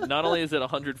 and not only is it a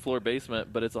 100 floor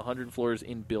basement, but it's 100 floors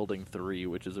in Building 3,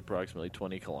 which is approximately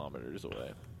 20 kilometers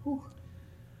away.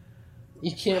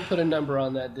 You can't put a number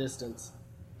on that distance.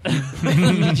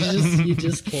 you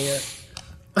just can't.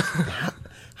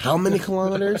 How many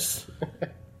kilometers?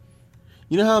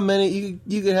 You know how many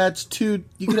you could hatch two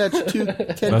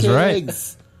 10K That's right.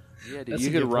 eggs. Yeah, dude, That's you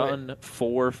a could good point. run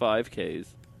 4 5Ks.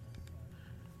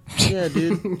 Yeah,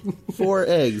 dude. 4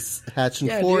 eggs. Hatching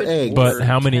Yeah, 4 dude. eggs. But Or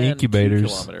how many 10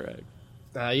 incubators? 2-kilometer eggs.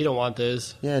 You don't want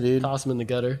those. Yeah, dude. Toss them in the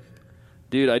gutter.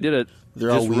 Dude, I did it.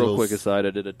 They're all Just real Weedles. quick aside, I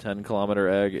did a 10-kilometer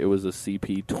egg. It was a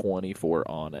CP24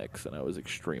 Onyx, and I was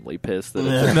extremely pissed that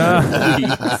it took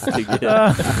weeks to get.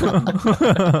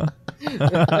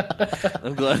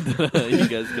 I'm glad that you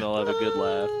guys can all have a good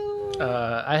laugh.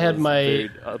 I had Very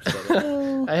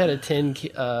upsetting. I had a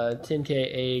 10K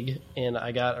egg, and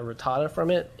I got a Rattata from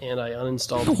it, and I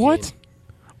uninstalled the what? game.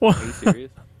 What? Are you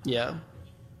serious? Yeah.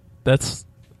 That's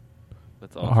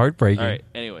That's awesome. heartbreaking. All right.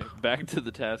 Anyway, back to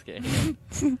the task at hand.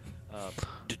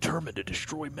 Determined to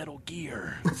destroy Metal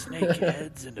Gear,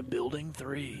 Snakeheads into Building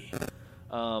 3.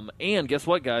 And guess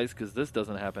what, guys? Because this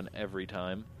doesn't happen every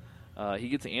time. He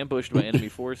gets ambushed by enemy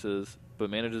forces, but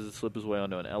manages to slip his way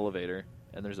onto an elevator,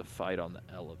 and there's a fight on the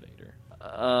elevator.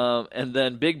 And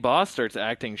then Big Boss starts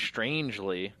acting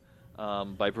strangely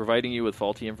by providing you with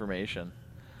faulty information.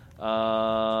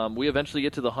 We eventually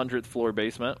get to the 100th floor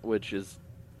basement, which is...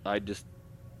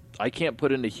 I can't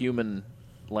put into human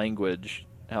language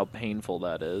how painful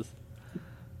that is.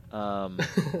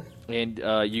 And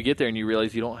you get there and you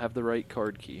realize you don't have the right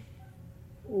card key.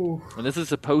 Ooh. And this is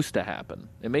supposed to happen.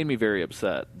 It made me very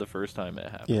upset the first time it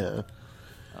happened. Yeah.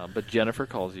 But Jennifer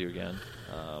calls you again,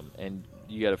 and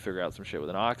you got to figure out some shit with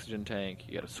an oxygen tank.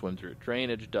 You got to swim through a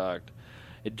drainage duct.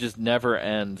 It just never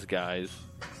ends, guys.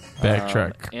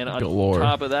 Backtrack And on galore.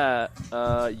 top of that,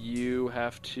 you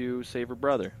have to save her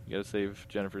brother. You got to save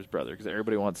Jennifer's brother because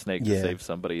everybody wants Snake to Yeah. save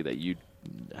somebody that you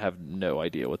have no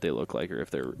idea what they look like or if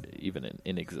they're even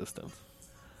in existence.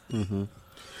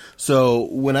 So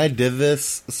when I did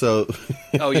this,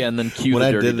 Oh yeah, and then cue When the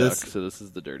I dirty did duck. this- So this is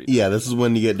the dirty. yeah, this is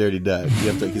when you get Dirty Duck. You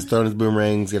have to, he's throwing his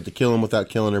boomerangs. You have to kill him without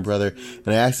killing her brother.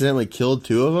 And I accidentally killed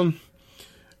 2 of them.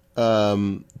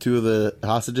 2 of the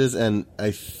hostages, and I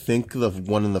think the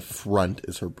one in the front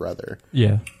is her brother.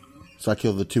 Yeah. So I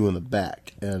killed the 2 in the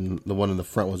back, and the one in the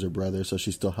front was her brother, so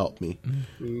she still helped me.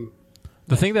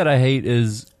 The thing that I hate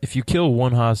is if you kill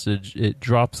one hostage, it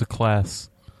drops a class.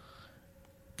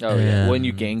 Oh yeah, when And-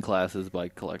 you gain classes by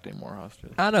collecting more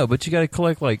hostages. I know, but you got to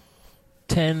collect like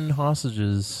 10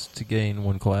 hostages to gain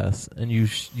one class, and you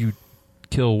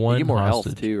kill one You get more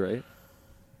hostage. health too, right?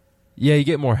 Yeah, you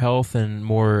get more health and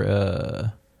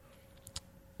more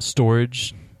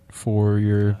storage for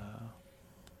your.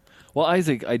 Well,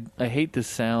 Isaac, I hate to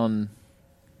sound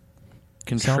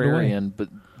Sound away. contrarian,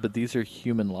 but these are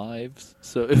human lives.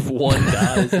 So if one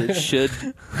dies, it should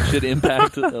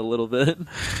impact it a little bit.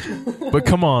 But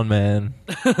come on, man,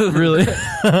 really?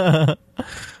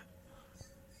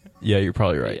 Yeah, you're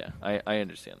probably right. Yeah, I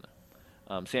understand that.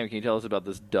 Sam, can you tell us about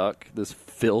this duck, this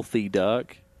filthy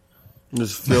duck?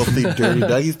 This filthy, dirty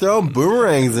Duck. He's throwing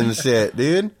boomerangs and shit,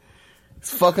 dude. It's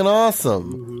fucking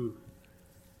awesome.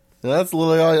 And that's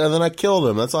literally all. And then I killed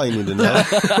him. That's all you need to know.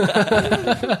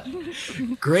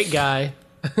 Great guy.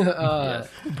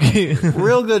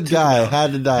 Real good guy.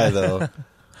 Had to die, though.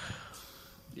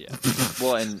 Yeah.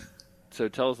 Well, and so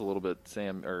tell us a little bit,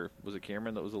 Sam, or was it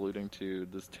Cameron that was alluding to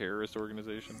this terrorist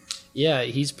organization? Yeah,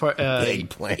 he's part.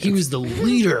 Eggplant. He was the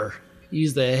leader.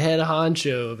 He's the head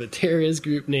honcho of a terrorist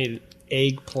group named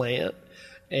Eggplant,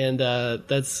 and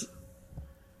that's.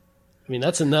 I mean,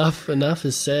 that's enough. Enough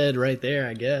is said right there,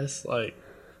 I guess. Like,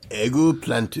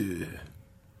 Eggplant.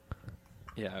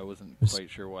 Yeah, I wasn't quite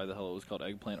sure why the hell it was called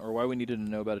Eggplant, or why we needed to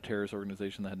know about a terrorist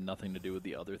organization that had nothing to do with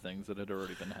the other things that had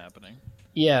already been happening.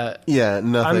 Yeah. Yeah,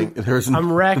 nothing.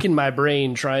 I'm racking my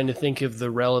brain trying to think of the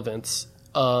relevance,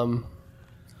 and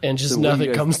just So what nothing you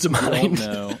guys comes to mind.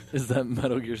 No, is that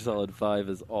Metal Gear Solid 5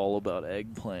 is all about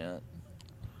Eggplant.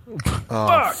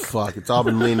 Oh, fuck. It's all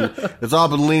been leaning to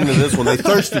this one. They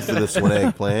thirsty for this one,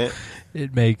 Eggplant.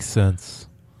 It makes sense.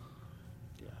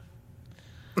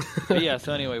 But yeah,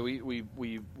 so anyway,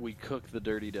 we cook the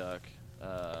dirty duck,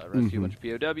 rescue a bunch of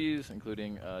POWs,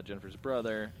 including Jennifer's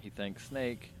brother. He thanks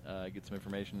Snake, gets some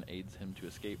information, aids him to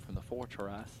escape from the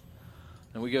fortress.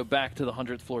 And we go back to the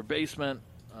 100th floor basement.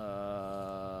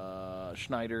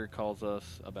 Schneider calls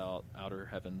us about Outer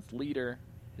Heaven's leader.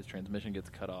 His transmission gets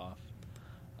cut off.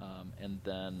 And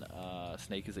then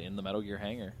Snake is in the Metal Gear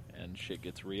hangar, and shit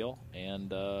gets real, and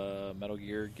Metal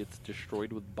Gear gets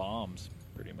destroyed with bombs,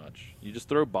 pretty much. You just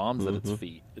throw bombs at its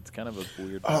feet. It's kind of a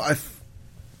weird... Oh,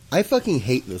 I fucking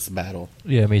hate this battle.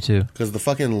 Yeah, me too. Because the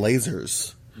fucking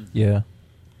lasers Yeah.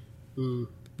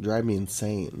 drive me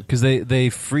insane. Because they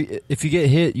free. If you get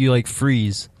hit, you like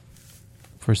freeze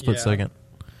for a split Yeah. second.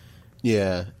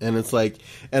 Yeah, and it's like...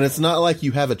 And it's not like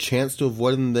you have a chance to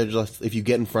avoid them. They're just... If you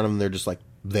get in front of them, they're just like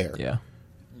there. Yeah.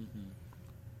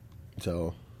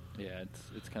 So... Yeah,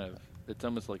 it's kind of... It's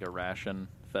almost like a ration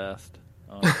fest.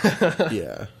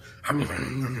 Yeah.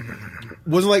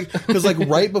 Wasn't like... Because like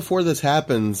right before this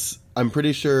happens, I'm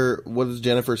pretty sure... What does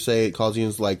Jennifer say? It calls you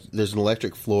as like... There's an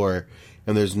electric floor,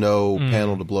 and there's no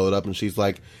panel to blow it up, and she's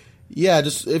like... Yeah,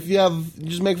 just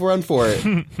make a run for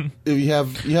it. If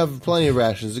you have plenty of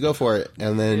rations, go for it,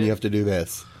 and then you have to do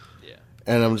this. Yeah.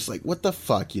 And I'm just like, what the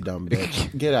fuck, you dumb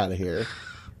bitch? Get out of here.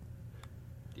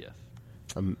 Yes.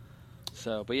 Um,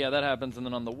 So, but yeah, that happens, and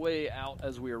then on the way out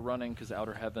as we are running, because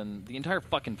Outer Heaven, the entire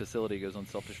fucking facility goes on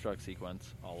self-destruct sequence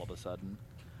all of a sudden.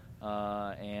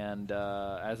 And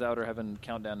as Outer Heaven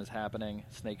countdown is happening,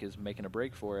 Snake is making a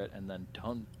break for it, and then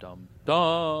dum,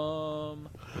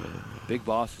 Big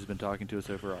Boss has been talking to us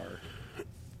over our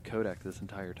codec this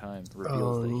entire time,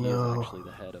 reveals that he is actually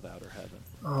the head of Outer Heaven.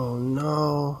 Oh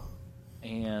no.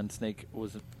 And Snake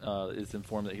is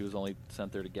informed that he was only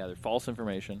sent there to gather false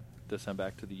information to send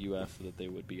back to the U.S. so that they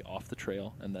would be off the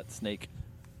trail, and that Snake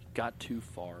got too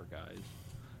far, guys,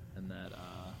 and that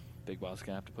Big Boss is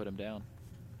going to have to put him down.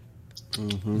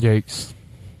 Yikes.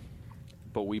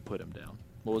 But we put him down.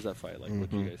 What was that fight like? What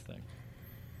do you guys think?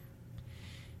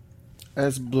 I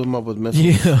just blew him up with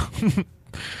missiles. Yeah.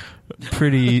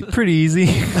 pretty easy.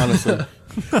 Honestly.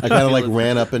 I kind of like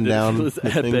ran up and down. It was the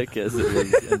thing. epic as it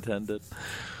was intended.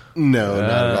 No, not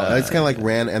at all. I just kind of like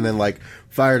ran and then like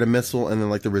fired a missile and then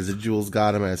like the residuals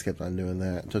got him. I just kept on doing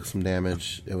that. Took some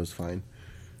damage. It was fine.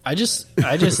 I just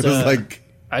It was like,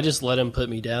 I just let him put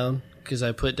me down because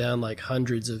I put down like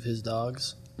hundreds of his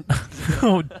dogs.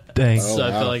 Oh, dang. So I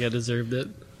wow. felt like I deserved it.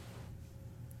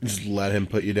 just let him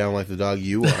put you down like the dog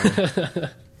you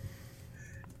are.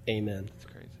 Amen. It's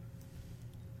crazy.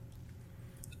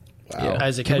 Wow. Yeah.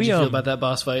 Isaac, Can how'd we, you feel um, about that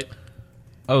boss fight?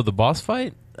 Oh, the boss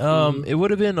fight? It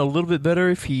would have been a little bit better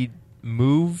if he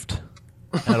moved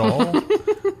at all,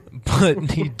 but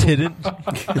he didn't.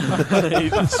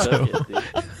 He's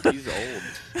He's old.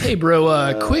 Hey,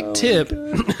 bro, quick tip.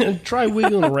 Try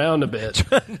wiggling around a bit.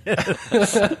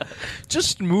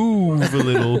 Just move a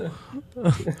little.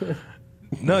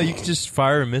 No, you could just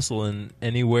fire a missile and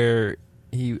anywhere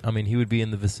he would be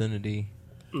in the vicinity.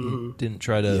 He didn't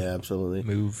try to Yeah, absolutely.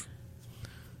 move.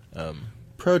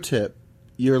 Pro tip.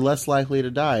 You're less likely to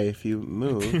die if you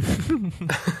move.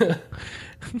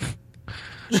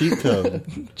 Cheat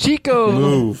code. Chico!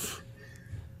 Move.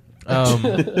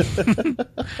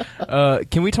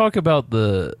 Can we talk about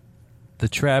the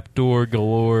trapdoor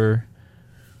galore?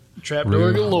 Trapdoor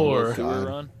Room. galore. Sewer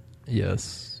run?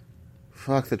 Yes.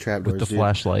 Fuck the trapdoors, With the dude.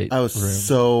 flashlight I was room.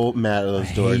 so mad at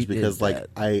those I doors hated because that.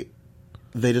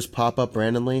 they just pop up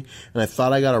randomly, and I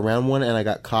thought I got around one, and I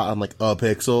got caught on like a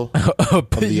pixel Of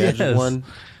of the edge of one,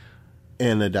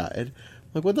 and I died.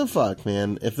 Like, what the fuck,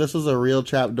 man? If this was a real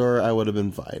trapdoor, I would have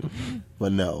been fine.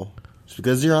 But no. Just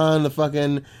because you're on the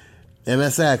fucking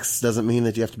MSX doesn't mean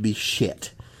that you have to be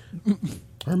shit.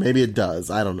 Or maybe it does.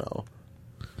 I don't know.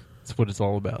 That's what it's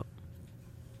all about.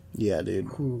 Yeah, dude.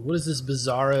 Ooh, what is this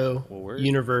bizarro Well, where-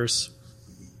 universe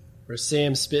where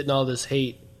Sam's spitting all this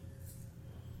hate?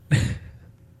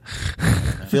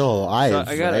 Feel alive,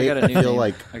 So I got right? a new feel name.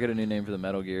 like I got a new name for the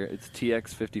Metal Gear. It's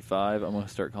TX55. I'm gonna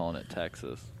start calling it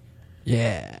Texas.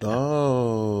 Yeah.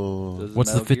 oh, This is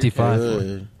What's the Metal Gear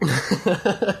 55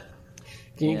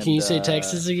 good. Can you say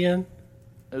Texas again?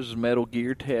 This is Metal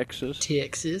Gear Texas.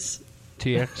 Texas.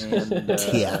 TX. And,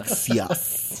 TX,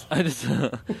 yes. I just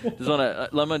want to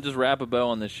let me just wrap a bow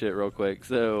on this shit real quick.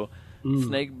 So,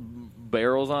 Snake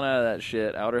barrels on out of that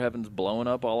shit. Outer Heaven's blowing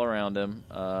up all around him.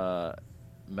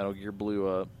 Metal Gear blew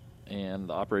up, and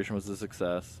the operation was a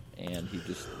success. And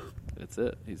that's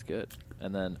it. He's good.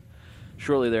 And then,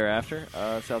 shortly thereafter,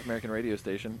 South American radio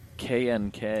station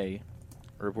KNK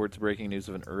reports breaking news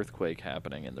of an earthquake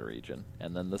happening in the region.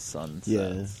 And then the sun sets.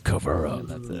 Yeah. Cover up. And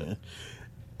that's it.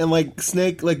 And like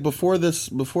Snake, like before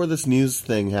this news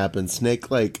thing happened, Snake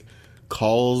like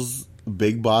calls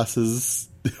Big Boss's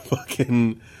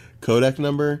fucking codec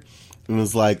number and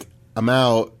was like, "I'm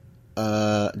out.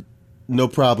 No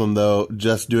problem though.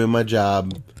 Just doing my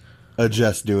job.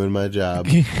 Just doing my job."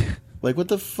 Like, what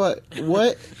the fuck?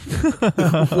 What?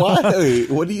 Why?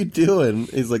 What are you doing?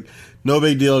 He's like, "No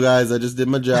big deal, guys. I just did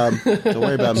my job. Don't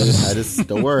worry about me.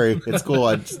 Don't worry. It's cool.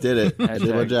 I just did it. I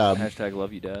did my job." Hashtag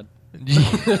love you, Dad.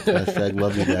 Hashtag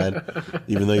love you, Dad.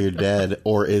 Even though you're dead,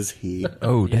 or is he?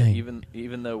 Oh, Yeah, dang.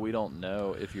 even though we don't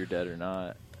know if you're dead or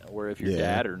not, or if you're Yeah.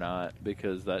 dad or not,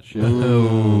 because that shit,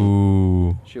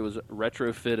 Oh. shit was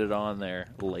retrofitted on there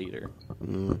later.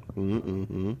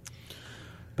 Mm-hmm.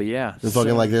 But yeah, It's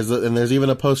fucking like there's even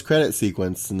a post credit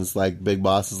sequence, and it's like Big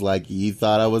Boss is like, "You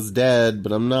thought I was dead,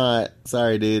 but I'm not.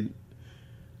 Sorry, dude."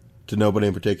 To nobody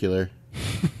in particular.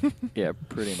 yeah,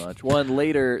 pretty much. One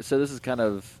later, so this is kind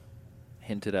of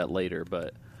hinted at later,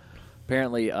 but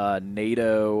apparently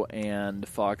NATO and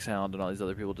Foxhound and all these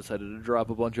other people decided to drop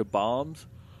a bunch of bombs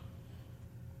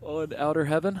on Outer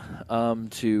Heaven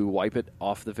to wipe it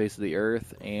off the face of the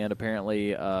earth, and apparently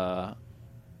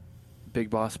Big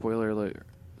Boss, spoiler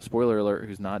alert,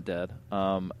 who's not dead,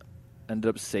 ended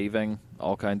up saving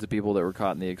all kinds of people that were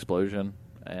caught in the explosion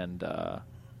and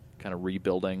kind of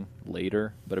rebuilding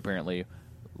later, but apparently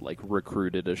like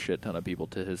recruited a shit ton of people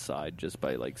to his side just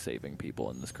by like saving people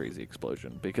in this crazy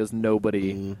explosion, because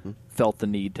nobody felt the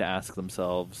need to ask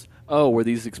themselves, oh, were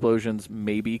these explosions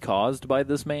maybe caused by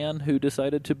this man who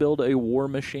decided to build a war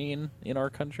machine in our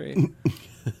country?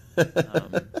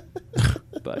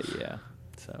 But yeah,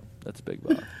 so that's Big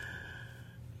Boss.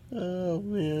 Oh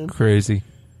man, Crazy.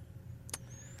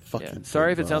 fucking. Yeah.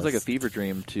 Sorry if Big it sounds like a Boss. fever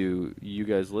dream to you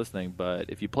guys listening, but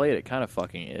if you play it, it kind of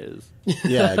fucking is.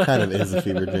 Yeah, it kind of is a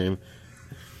fever dream.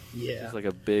 Yeah. It's like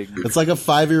a big. It's like a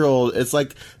 5-year-old. It's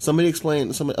like somebody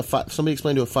explained to a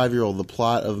 5-year-old the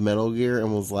plot of Metal Gear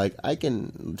and was like, "I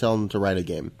can tell him to write a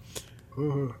game."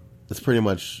 That's pretty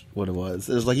much what it was.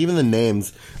 It was like even the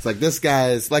names. It's like this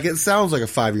guy's like it sounds like a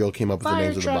 5-year-old came up with the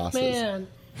names of the bosses. Man.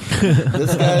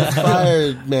 This guy's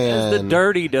fired, man. the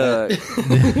Dirty Duck.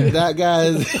 That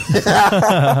guy's.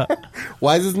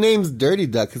 Why is his name's Dirty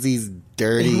Duck? Because he's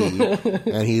dirty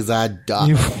and he's a duck.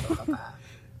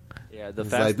 Yeah, the It's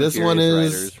Fast like, and this one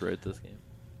Furious is- writers wrote this game.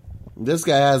 This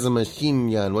guy has a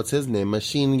machine gun. What's his name?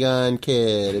 Machine Gun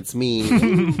Kid. It's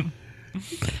me.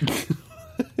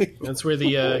 That's where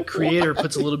the creator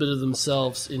puts a little bit of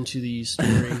themselves into the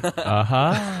story.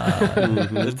 Aha.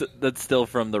 That's still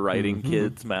from the writing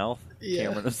kid's mouth. Yeah.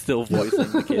 Cameron is still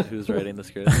voicing the kid who's writing the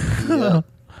script. Yeah.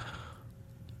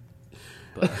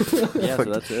 But, yeah, so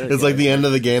that's it. It's like the end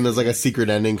of the game. There's like a secret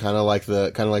ending, kind of like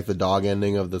the dog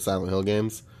ending of the Silent Hill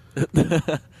games.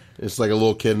 It's like a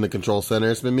little kid in the control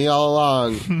center. It's been me all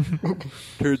along.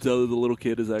 Turns out that the little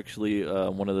kid is actually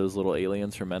one of those little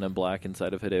aliens from Men in Black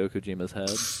inside of Hideo Kojima's head.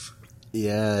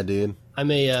 Yeah, dude. I'm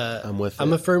with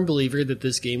a it. firm believer that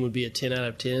this game would be a 10 out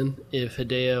of 10 if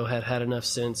Hideo had enough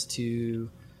sense to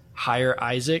hire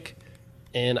Isaac,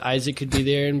 and Isaac could be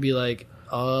there and be like,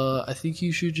 I think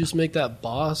you should just make that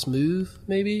boss move,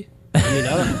 maybe. I mean,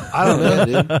 I don't know,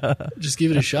 Yeah, dude. just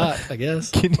give it a shot, I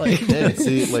guess. Like, Yeah,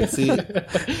 see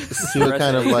what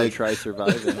kind of like. try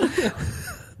surviving.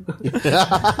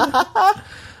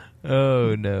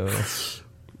 Oh, no.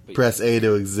 Press A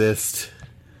to exist.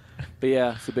 But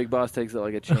yeah, so Big Boss takes it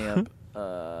like a champ.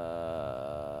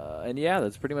 And yeah,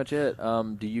 that's pretty much it.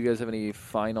 Do you guys have any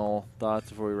final thoughts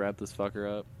before we wrap this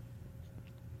fucker up?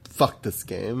 Fuck this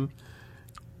game.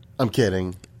 I'm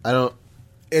kidding. I don't.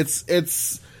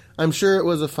 It's. I'm sure it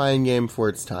was a fine game for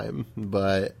its time,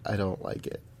 but I don't like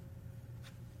it.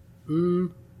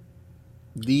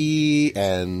 The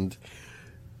end.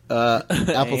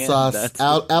 Applesauce. that's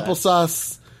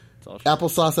Applesauce. That's all.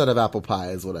 Applesauce out of apple pie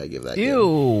is what I give that game.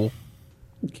 Ew.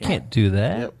 Can't do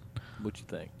that. Yep. What you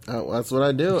think? Oh, that's what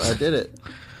I do. I did it.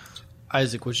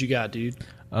 Isaac, what you got, dude?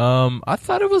 I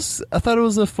thought it was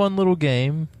a fun little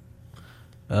game.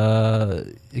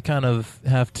 You kind of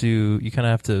have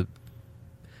to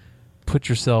put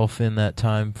yourself in that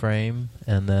time frame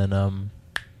and then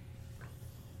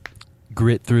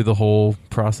grit through the whole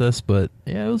process. But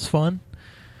yeah, it was fun.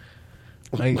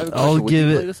 I have a question. I'll Would give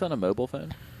you play it. this on a mobile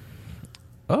phone?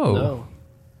 Oh, No.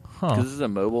 huh? Because this is a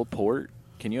mobile port.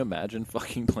 Can you imagine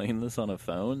fucking playing this on a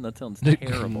phone? That sounds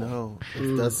terrible. No,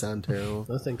 it does sound terrible.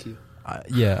 No, thank you.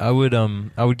 Yeah, I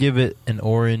would give it an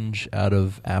orange out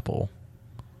of apple.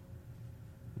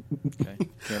 Okay.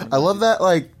 Cameron? I love that,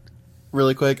 like,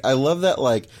 really quick. I love that,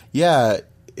 like, yeah,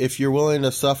 if you're willing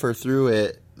to suffer through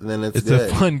it, then it's good.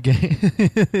 A fun game.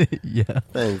 Yeah.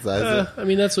 Thanks, Isaac. I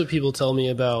mean, that's what people tell me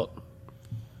about,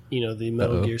 the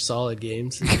Metal Uh-oh. Gear Solid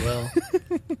games as well.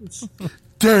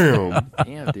 Damn.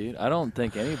 Damn, dude. I don't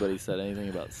think anybody said anything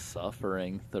about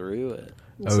suffering through it.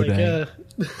 It's Oh, like,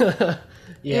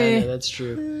 yeah, no, that's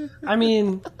true. I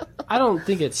mean, I don't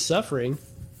think it's suffering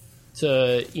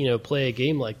to, play a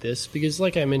game like this because,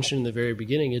 like I mentioned in the very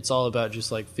beginning, it's all about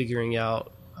just like figuring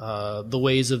out the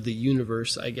ways of the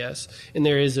universe, I guess. And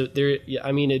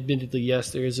admittedly,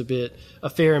 yes, there is a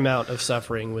fair amount of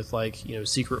suffering with like,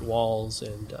 secret walls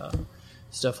and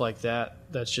stuff like that.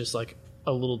 That's just like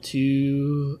a little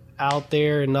too out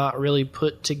there and not really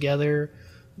put together.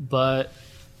 But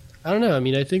I don't know. I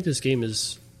mean, I think this game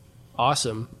is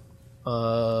awesome.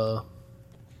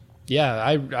 Yeah,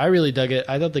 I really dug it.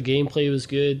 I thought the gameplay was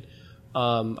good.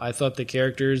 I thought the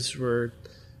characters were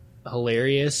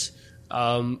hilarious.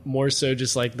 More so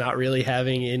just like not really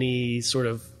having any sort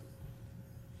of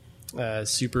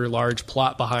super large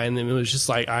plot behind them. It was just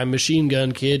like, I'm Machine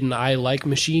Gun Kid and I like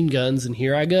machine guns and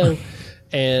here I go.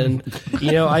 And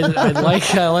I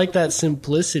like that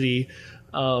simplicity.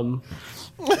 I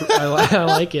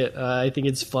like it. I think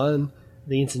it's fun. I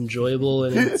think it's enjoyable,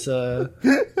 and it's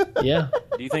yeah.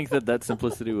 Do you think that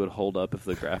simplicity would hold up if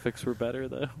the graphics were better,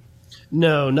 though?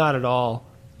 No, not at all.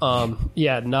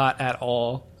 Yeah, not at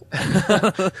all.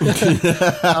 Appreciate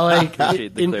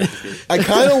the clarification. I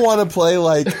kind of want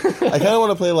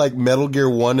to play like Metal Gear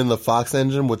 1 in the Fox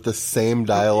engine with the same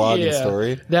dialogue and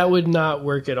story. That would not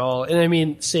work at all. And I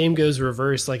mean, same goes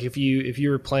reverse. Like if you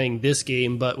were playing this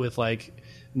game but with like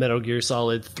Metal Gear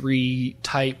Solid 3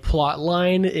 type plot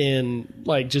line and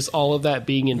like just all of that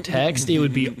being in text, it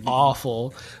would be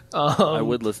awful. I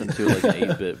would listen to like an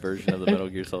 8-bit version of the Metal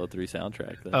Gear Solid 3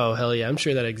 soundtrack. Though. Oh hell yeah, I'm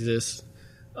sure that exists.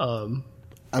 I'm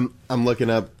looking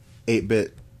up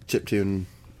 8-bit chiptune,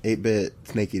 8-bit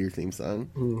Snake Eater theme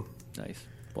song. Nice.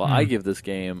 Well, I give this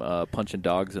game punching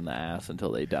dogs in the ass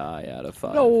until they die out of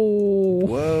 5.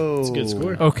 Whoa, It's a good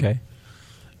score. Okay.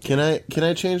 Can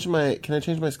I change my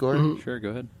score? Sure, go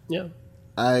ahead. Yeah.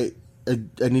 I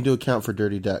need to account for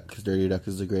Dirty Duck because Dirty Duck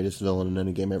is the greatest villain in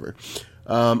any game ever.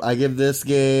 I give this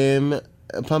game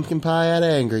a pumpkin pie at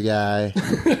Angry Guy.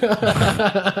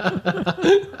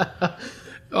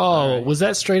 Oh, was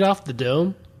that straight off the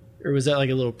dome, or was that like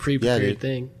a little pre-prepared dude.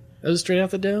 thing? That was straight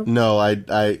off the dome. No, I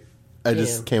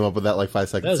just Damn. came up with that like 5 That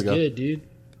seconds was ago. good, dude.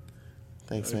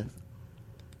 Thanks, man.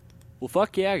 Well,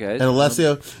 fuck yeah, guys. And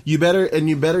Alessio, you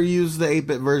better use the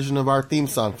 8-bit version of our theme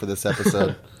song for this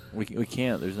episode. We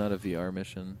can't. There's not a VR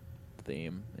mission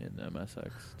theme in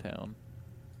MSX Town.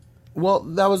 Well,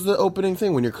 that was the opening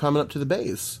thing when you're coming up to the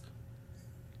base.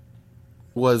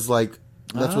 Was like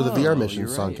that's where the VR mission you're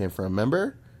song right. came from.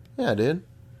 Remember? Yeah, dude.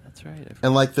 That's right. I forgot.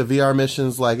 And like the VR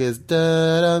missions, like is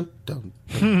dun dun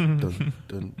dun dun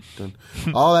dun dun.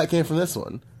 All that came from this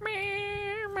one.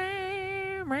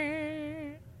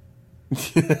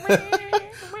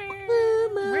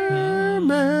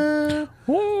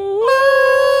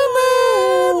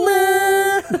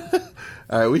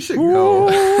 All right, we should go.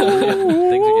 Things are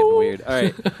getting weird. All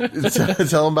right,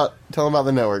 tell them about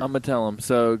the network. I'm gonna tell him.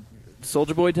 So,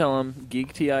 Soldier Boy, tell him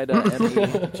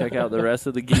geekti.me. Check out the rest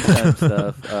of the Geek Time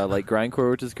stuff, like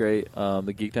Grindcore, which is great.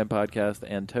 The Geek Time podcast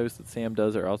and Toast that Sam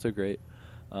does are also great.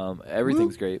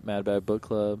 Everything's great. Mad Bad Book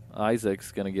Club.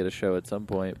 Isaac's gonna get a show at some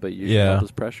point, but you should help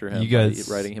us pressure him. You guys-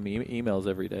 by writing him emails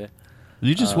every day.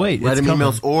 You just wait. Write It's him coming.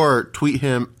 emails or tweet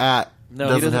him at. No,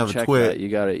 he doesn't have a check twit. that. You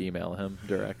got to email him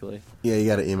directly. Yeah, you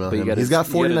got to email But you him. gotta, He's got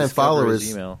you gotta 49 discover his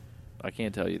followers. Email. I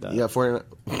can't tell you that. You got 49.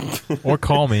 Or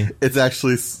call me. It's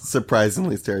actually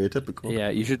surprisingly stereotypical. Yeah,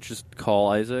 you should just call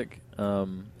Isaac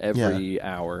every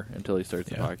hour until he starts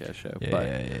the podcast show.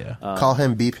 Yeah. Call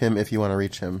him, beep him if you want to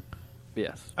reach him.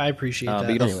 Yes. I appreciate But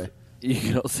that. you, can Anyway. you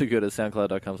can also go to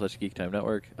soundcloud.com/GeekTime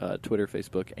Network, Twitter,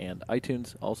 Facebook, and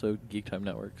iTunes. Also, Geek Time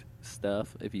Network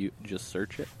stuff if you just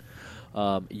search it.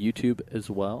 YouTube as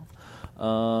well.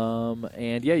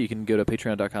 And yeah, you can go to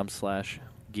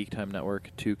patreon.com/GeekTime Network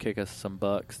to kick us some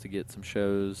bucks to get some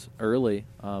shows early.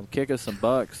 Kick us some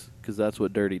bucks because that's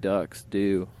what Dirty Ducks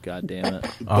do. God damn it.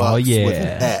 Oh, Bucks yeah. With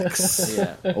an X.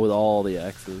 Yeah, with all the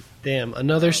X's. Damn,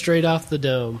 another straight off the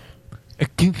dome.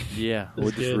 Yeah, we're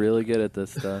That's just good. really good at this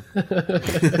stuff.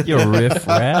 You riff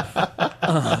raff.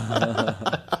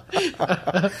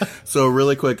 So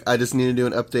really quick, I just need to do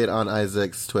an update on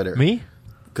Isaac's Twitter. Me?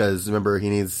 Because remember, he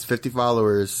needs 50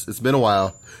 followers. It's been a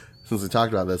while since we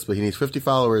talked about this, but he needs 50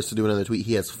 followers to do another tweet.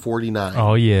 He has 49.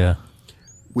 Oh, yeah.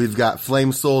 We've got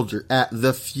Flame Soldier at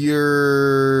the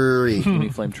Fury. You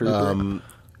mean Flame Trooper?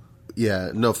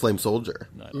 Yeah, no, Flame Soldier.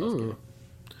 No,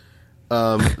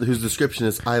 that's good. Whose description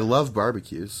is, I love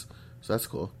barbecues. So that's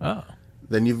cool. Oh.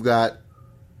 Then you've got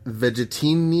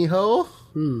Vegetiniho.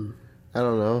 I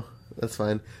don't know. That's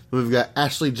fine. Then we've got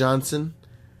Ashley Johnson.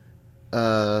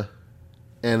 And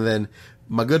then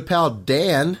my good pal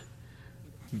Dan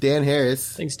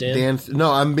Harris. Thanks, Dan.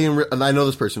 No, I'm being. I know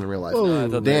this person in real life. I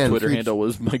thought Dan, the Twitter 3 handle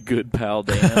was my good pal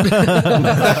Dan.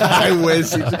 I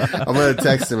wish. I'm going to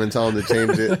text him and tell him to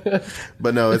change it.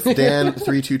 But no, it's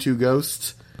Dan322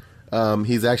 Ghost.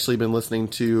 He's actually been listening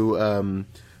to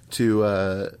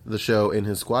the show in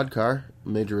his squad car.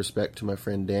 Major respect to my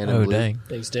friend Dan. Oh, Blue. dang.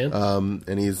 Thanks, Dan.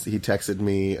 And he texted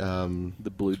me. The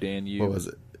Blue Dan U. What was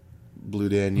it? Blue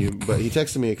Dan U. But he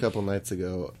texted me a couple nights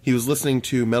ago. He was listening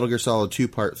to Metal Gear Solid 2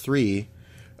 Part 3,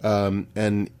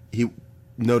 and he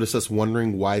noticed us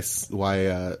wondering why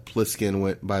Pliskin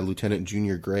went by Lieutenant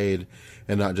Junior grade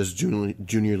and not just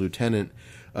Junior Lieutenant.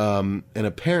 And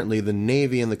apparently the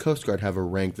Navy and the Coast Guard have a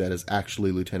rank that is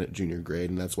actually Lieutenant Junior grade,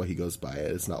 and that's why he goes by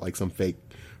it. It's not like some fake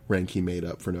rank he made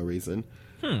up for no reason.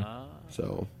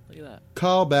 So, Look at that.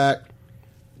 call back.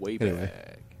 Way Anyway.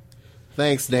 back.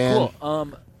 Thanks, Dan.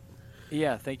 Cool.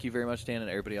 Yeah, thank you very much, Dan, and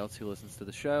everybody else who listens to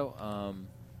the show.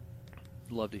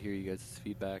 Love to hear you guys'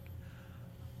 feedback.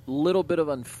 Little bit of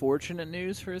unfortunate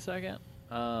news for a second.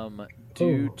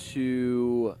 Due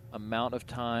to amount of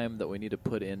time that we need to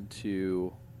put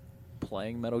into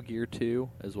playing Metal Gear 2,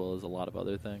 as well as a lot of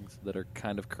other things that are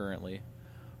kind of currently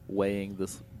weighing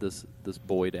this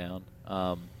boy down.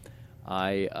 We're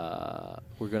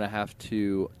gonna have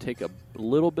to take a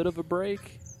little bit of a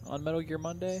break on Metal Gear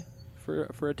Monday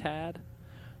for a tad.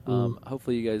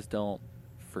 Hopefully you guys don't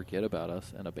forget about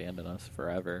us and abandon us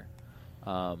forever.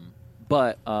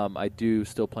 But I do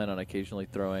still plan on occasionally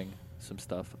throwing some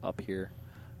stuff up here.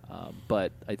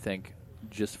 But I think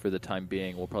just for the time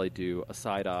being, we'll probably do a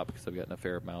side op because I've gotten a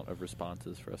fair amount of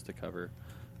responses for us to cover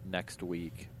next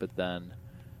week. But then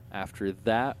after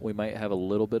that, we might have a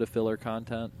little bit of filler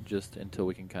content just until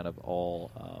we can kind of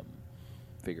all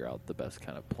figure out the best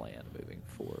kind of plan moving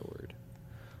forward.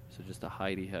 So just a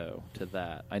hidey-ho to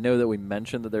that. I know that we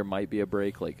mentioned that there might be a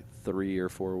break like 3 or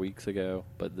 4 weeks ago,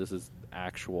 but this is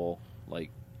actual, like,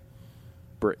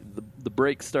 the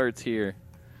break starts here.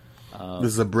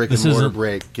 This is a brick This and mortar isn't-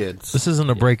 break, kids. This isn't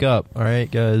a break-up, all right,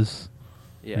 guys?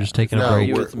 Yeah, We're just taking a it's not break.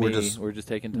 you, We're- it's we're me. just- We're just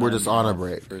taking we're time just on a off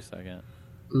break. for a second.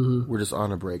 We're just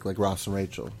on a break, like Ross and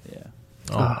Rachel, Yeah.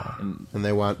 Oh. And and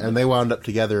they wound up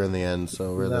together in the end.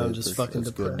 So really, Now I'm just fucking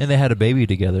it's depressed. And they had a baby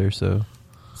together, so...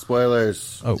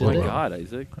 Spoilers. Oh, oh my wait. God,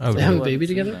 Isaac. Oh, They have a Still baby haven't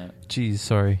seen together? that. Jeez,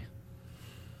 sorry.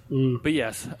 But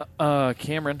yes,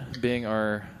 Cameron being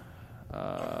our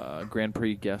Grand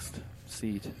Prix guest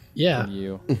seat. Yeah. Can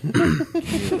you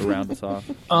round us off?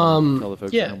 Tell the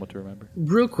folks yeah. at home what to remember.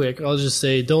 Real quick, I'll just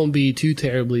say don't be too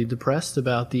terribly depressed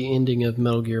about the ending of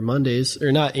Metal Gear Mondays.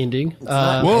 Or not ending.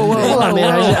 Whoa, Hold on,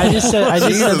 man. I just said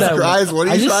Jesus that Christ, what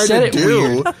are I you just trying said to it do?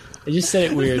 weird. I just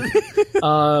said it weird.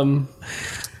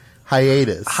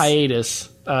 Hiatus.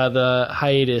 The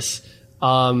hiatus.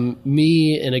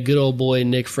 Me and a good old boy,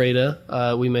 Nick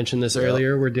Freda, we mentioned this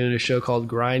earlier. We're doing a show called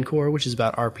Grindcore, which is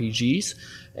about RPGs.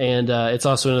 And it's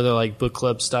also another like book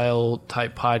club style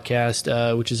type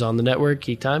podcast, which is on the network,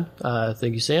 Geek Time.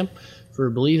 Thank you, Sam, for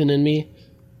believing in me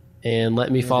and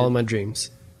letting me follow my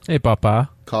dreams. Hey, Papa.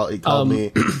 He called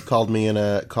me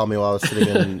while I was sitting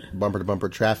in bumper to bumper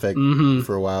traffic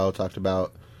for a while. Talked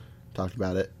about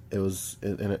it. It was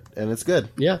and it's good.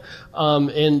 Yeah. So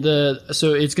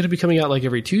it's going to be coming out like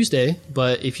every Tuesday,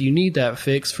 but if you need that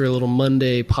fix for a little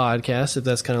Monday podcast, if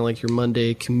that's kind of like your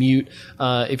Monday commute,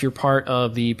 if you're part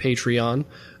of the Patreon,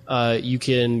 you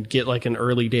can get like an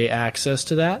early day access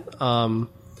to that.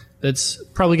 That's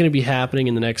probably going to be happening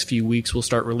in the next few weeks. We'll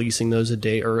start releasing those a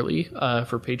day early,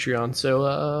 for Patreon.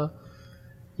 So,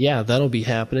 yeah, that'll be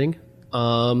happening.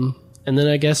 And then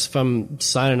I guess if I'm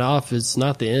signing off, it's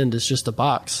not the end. It's just a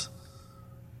box.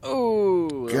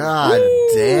 Oh, God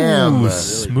damn.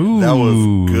 Smooth. That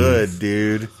was good,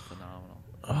 dude.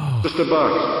 phenomenal. Just a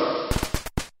box.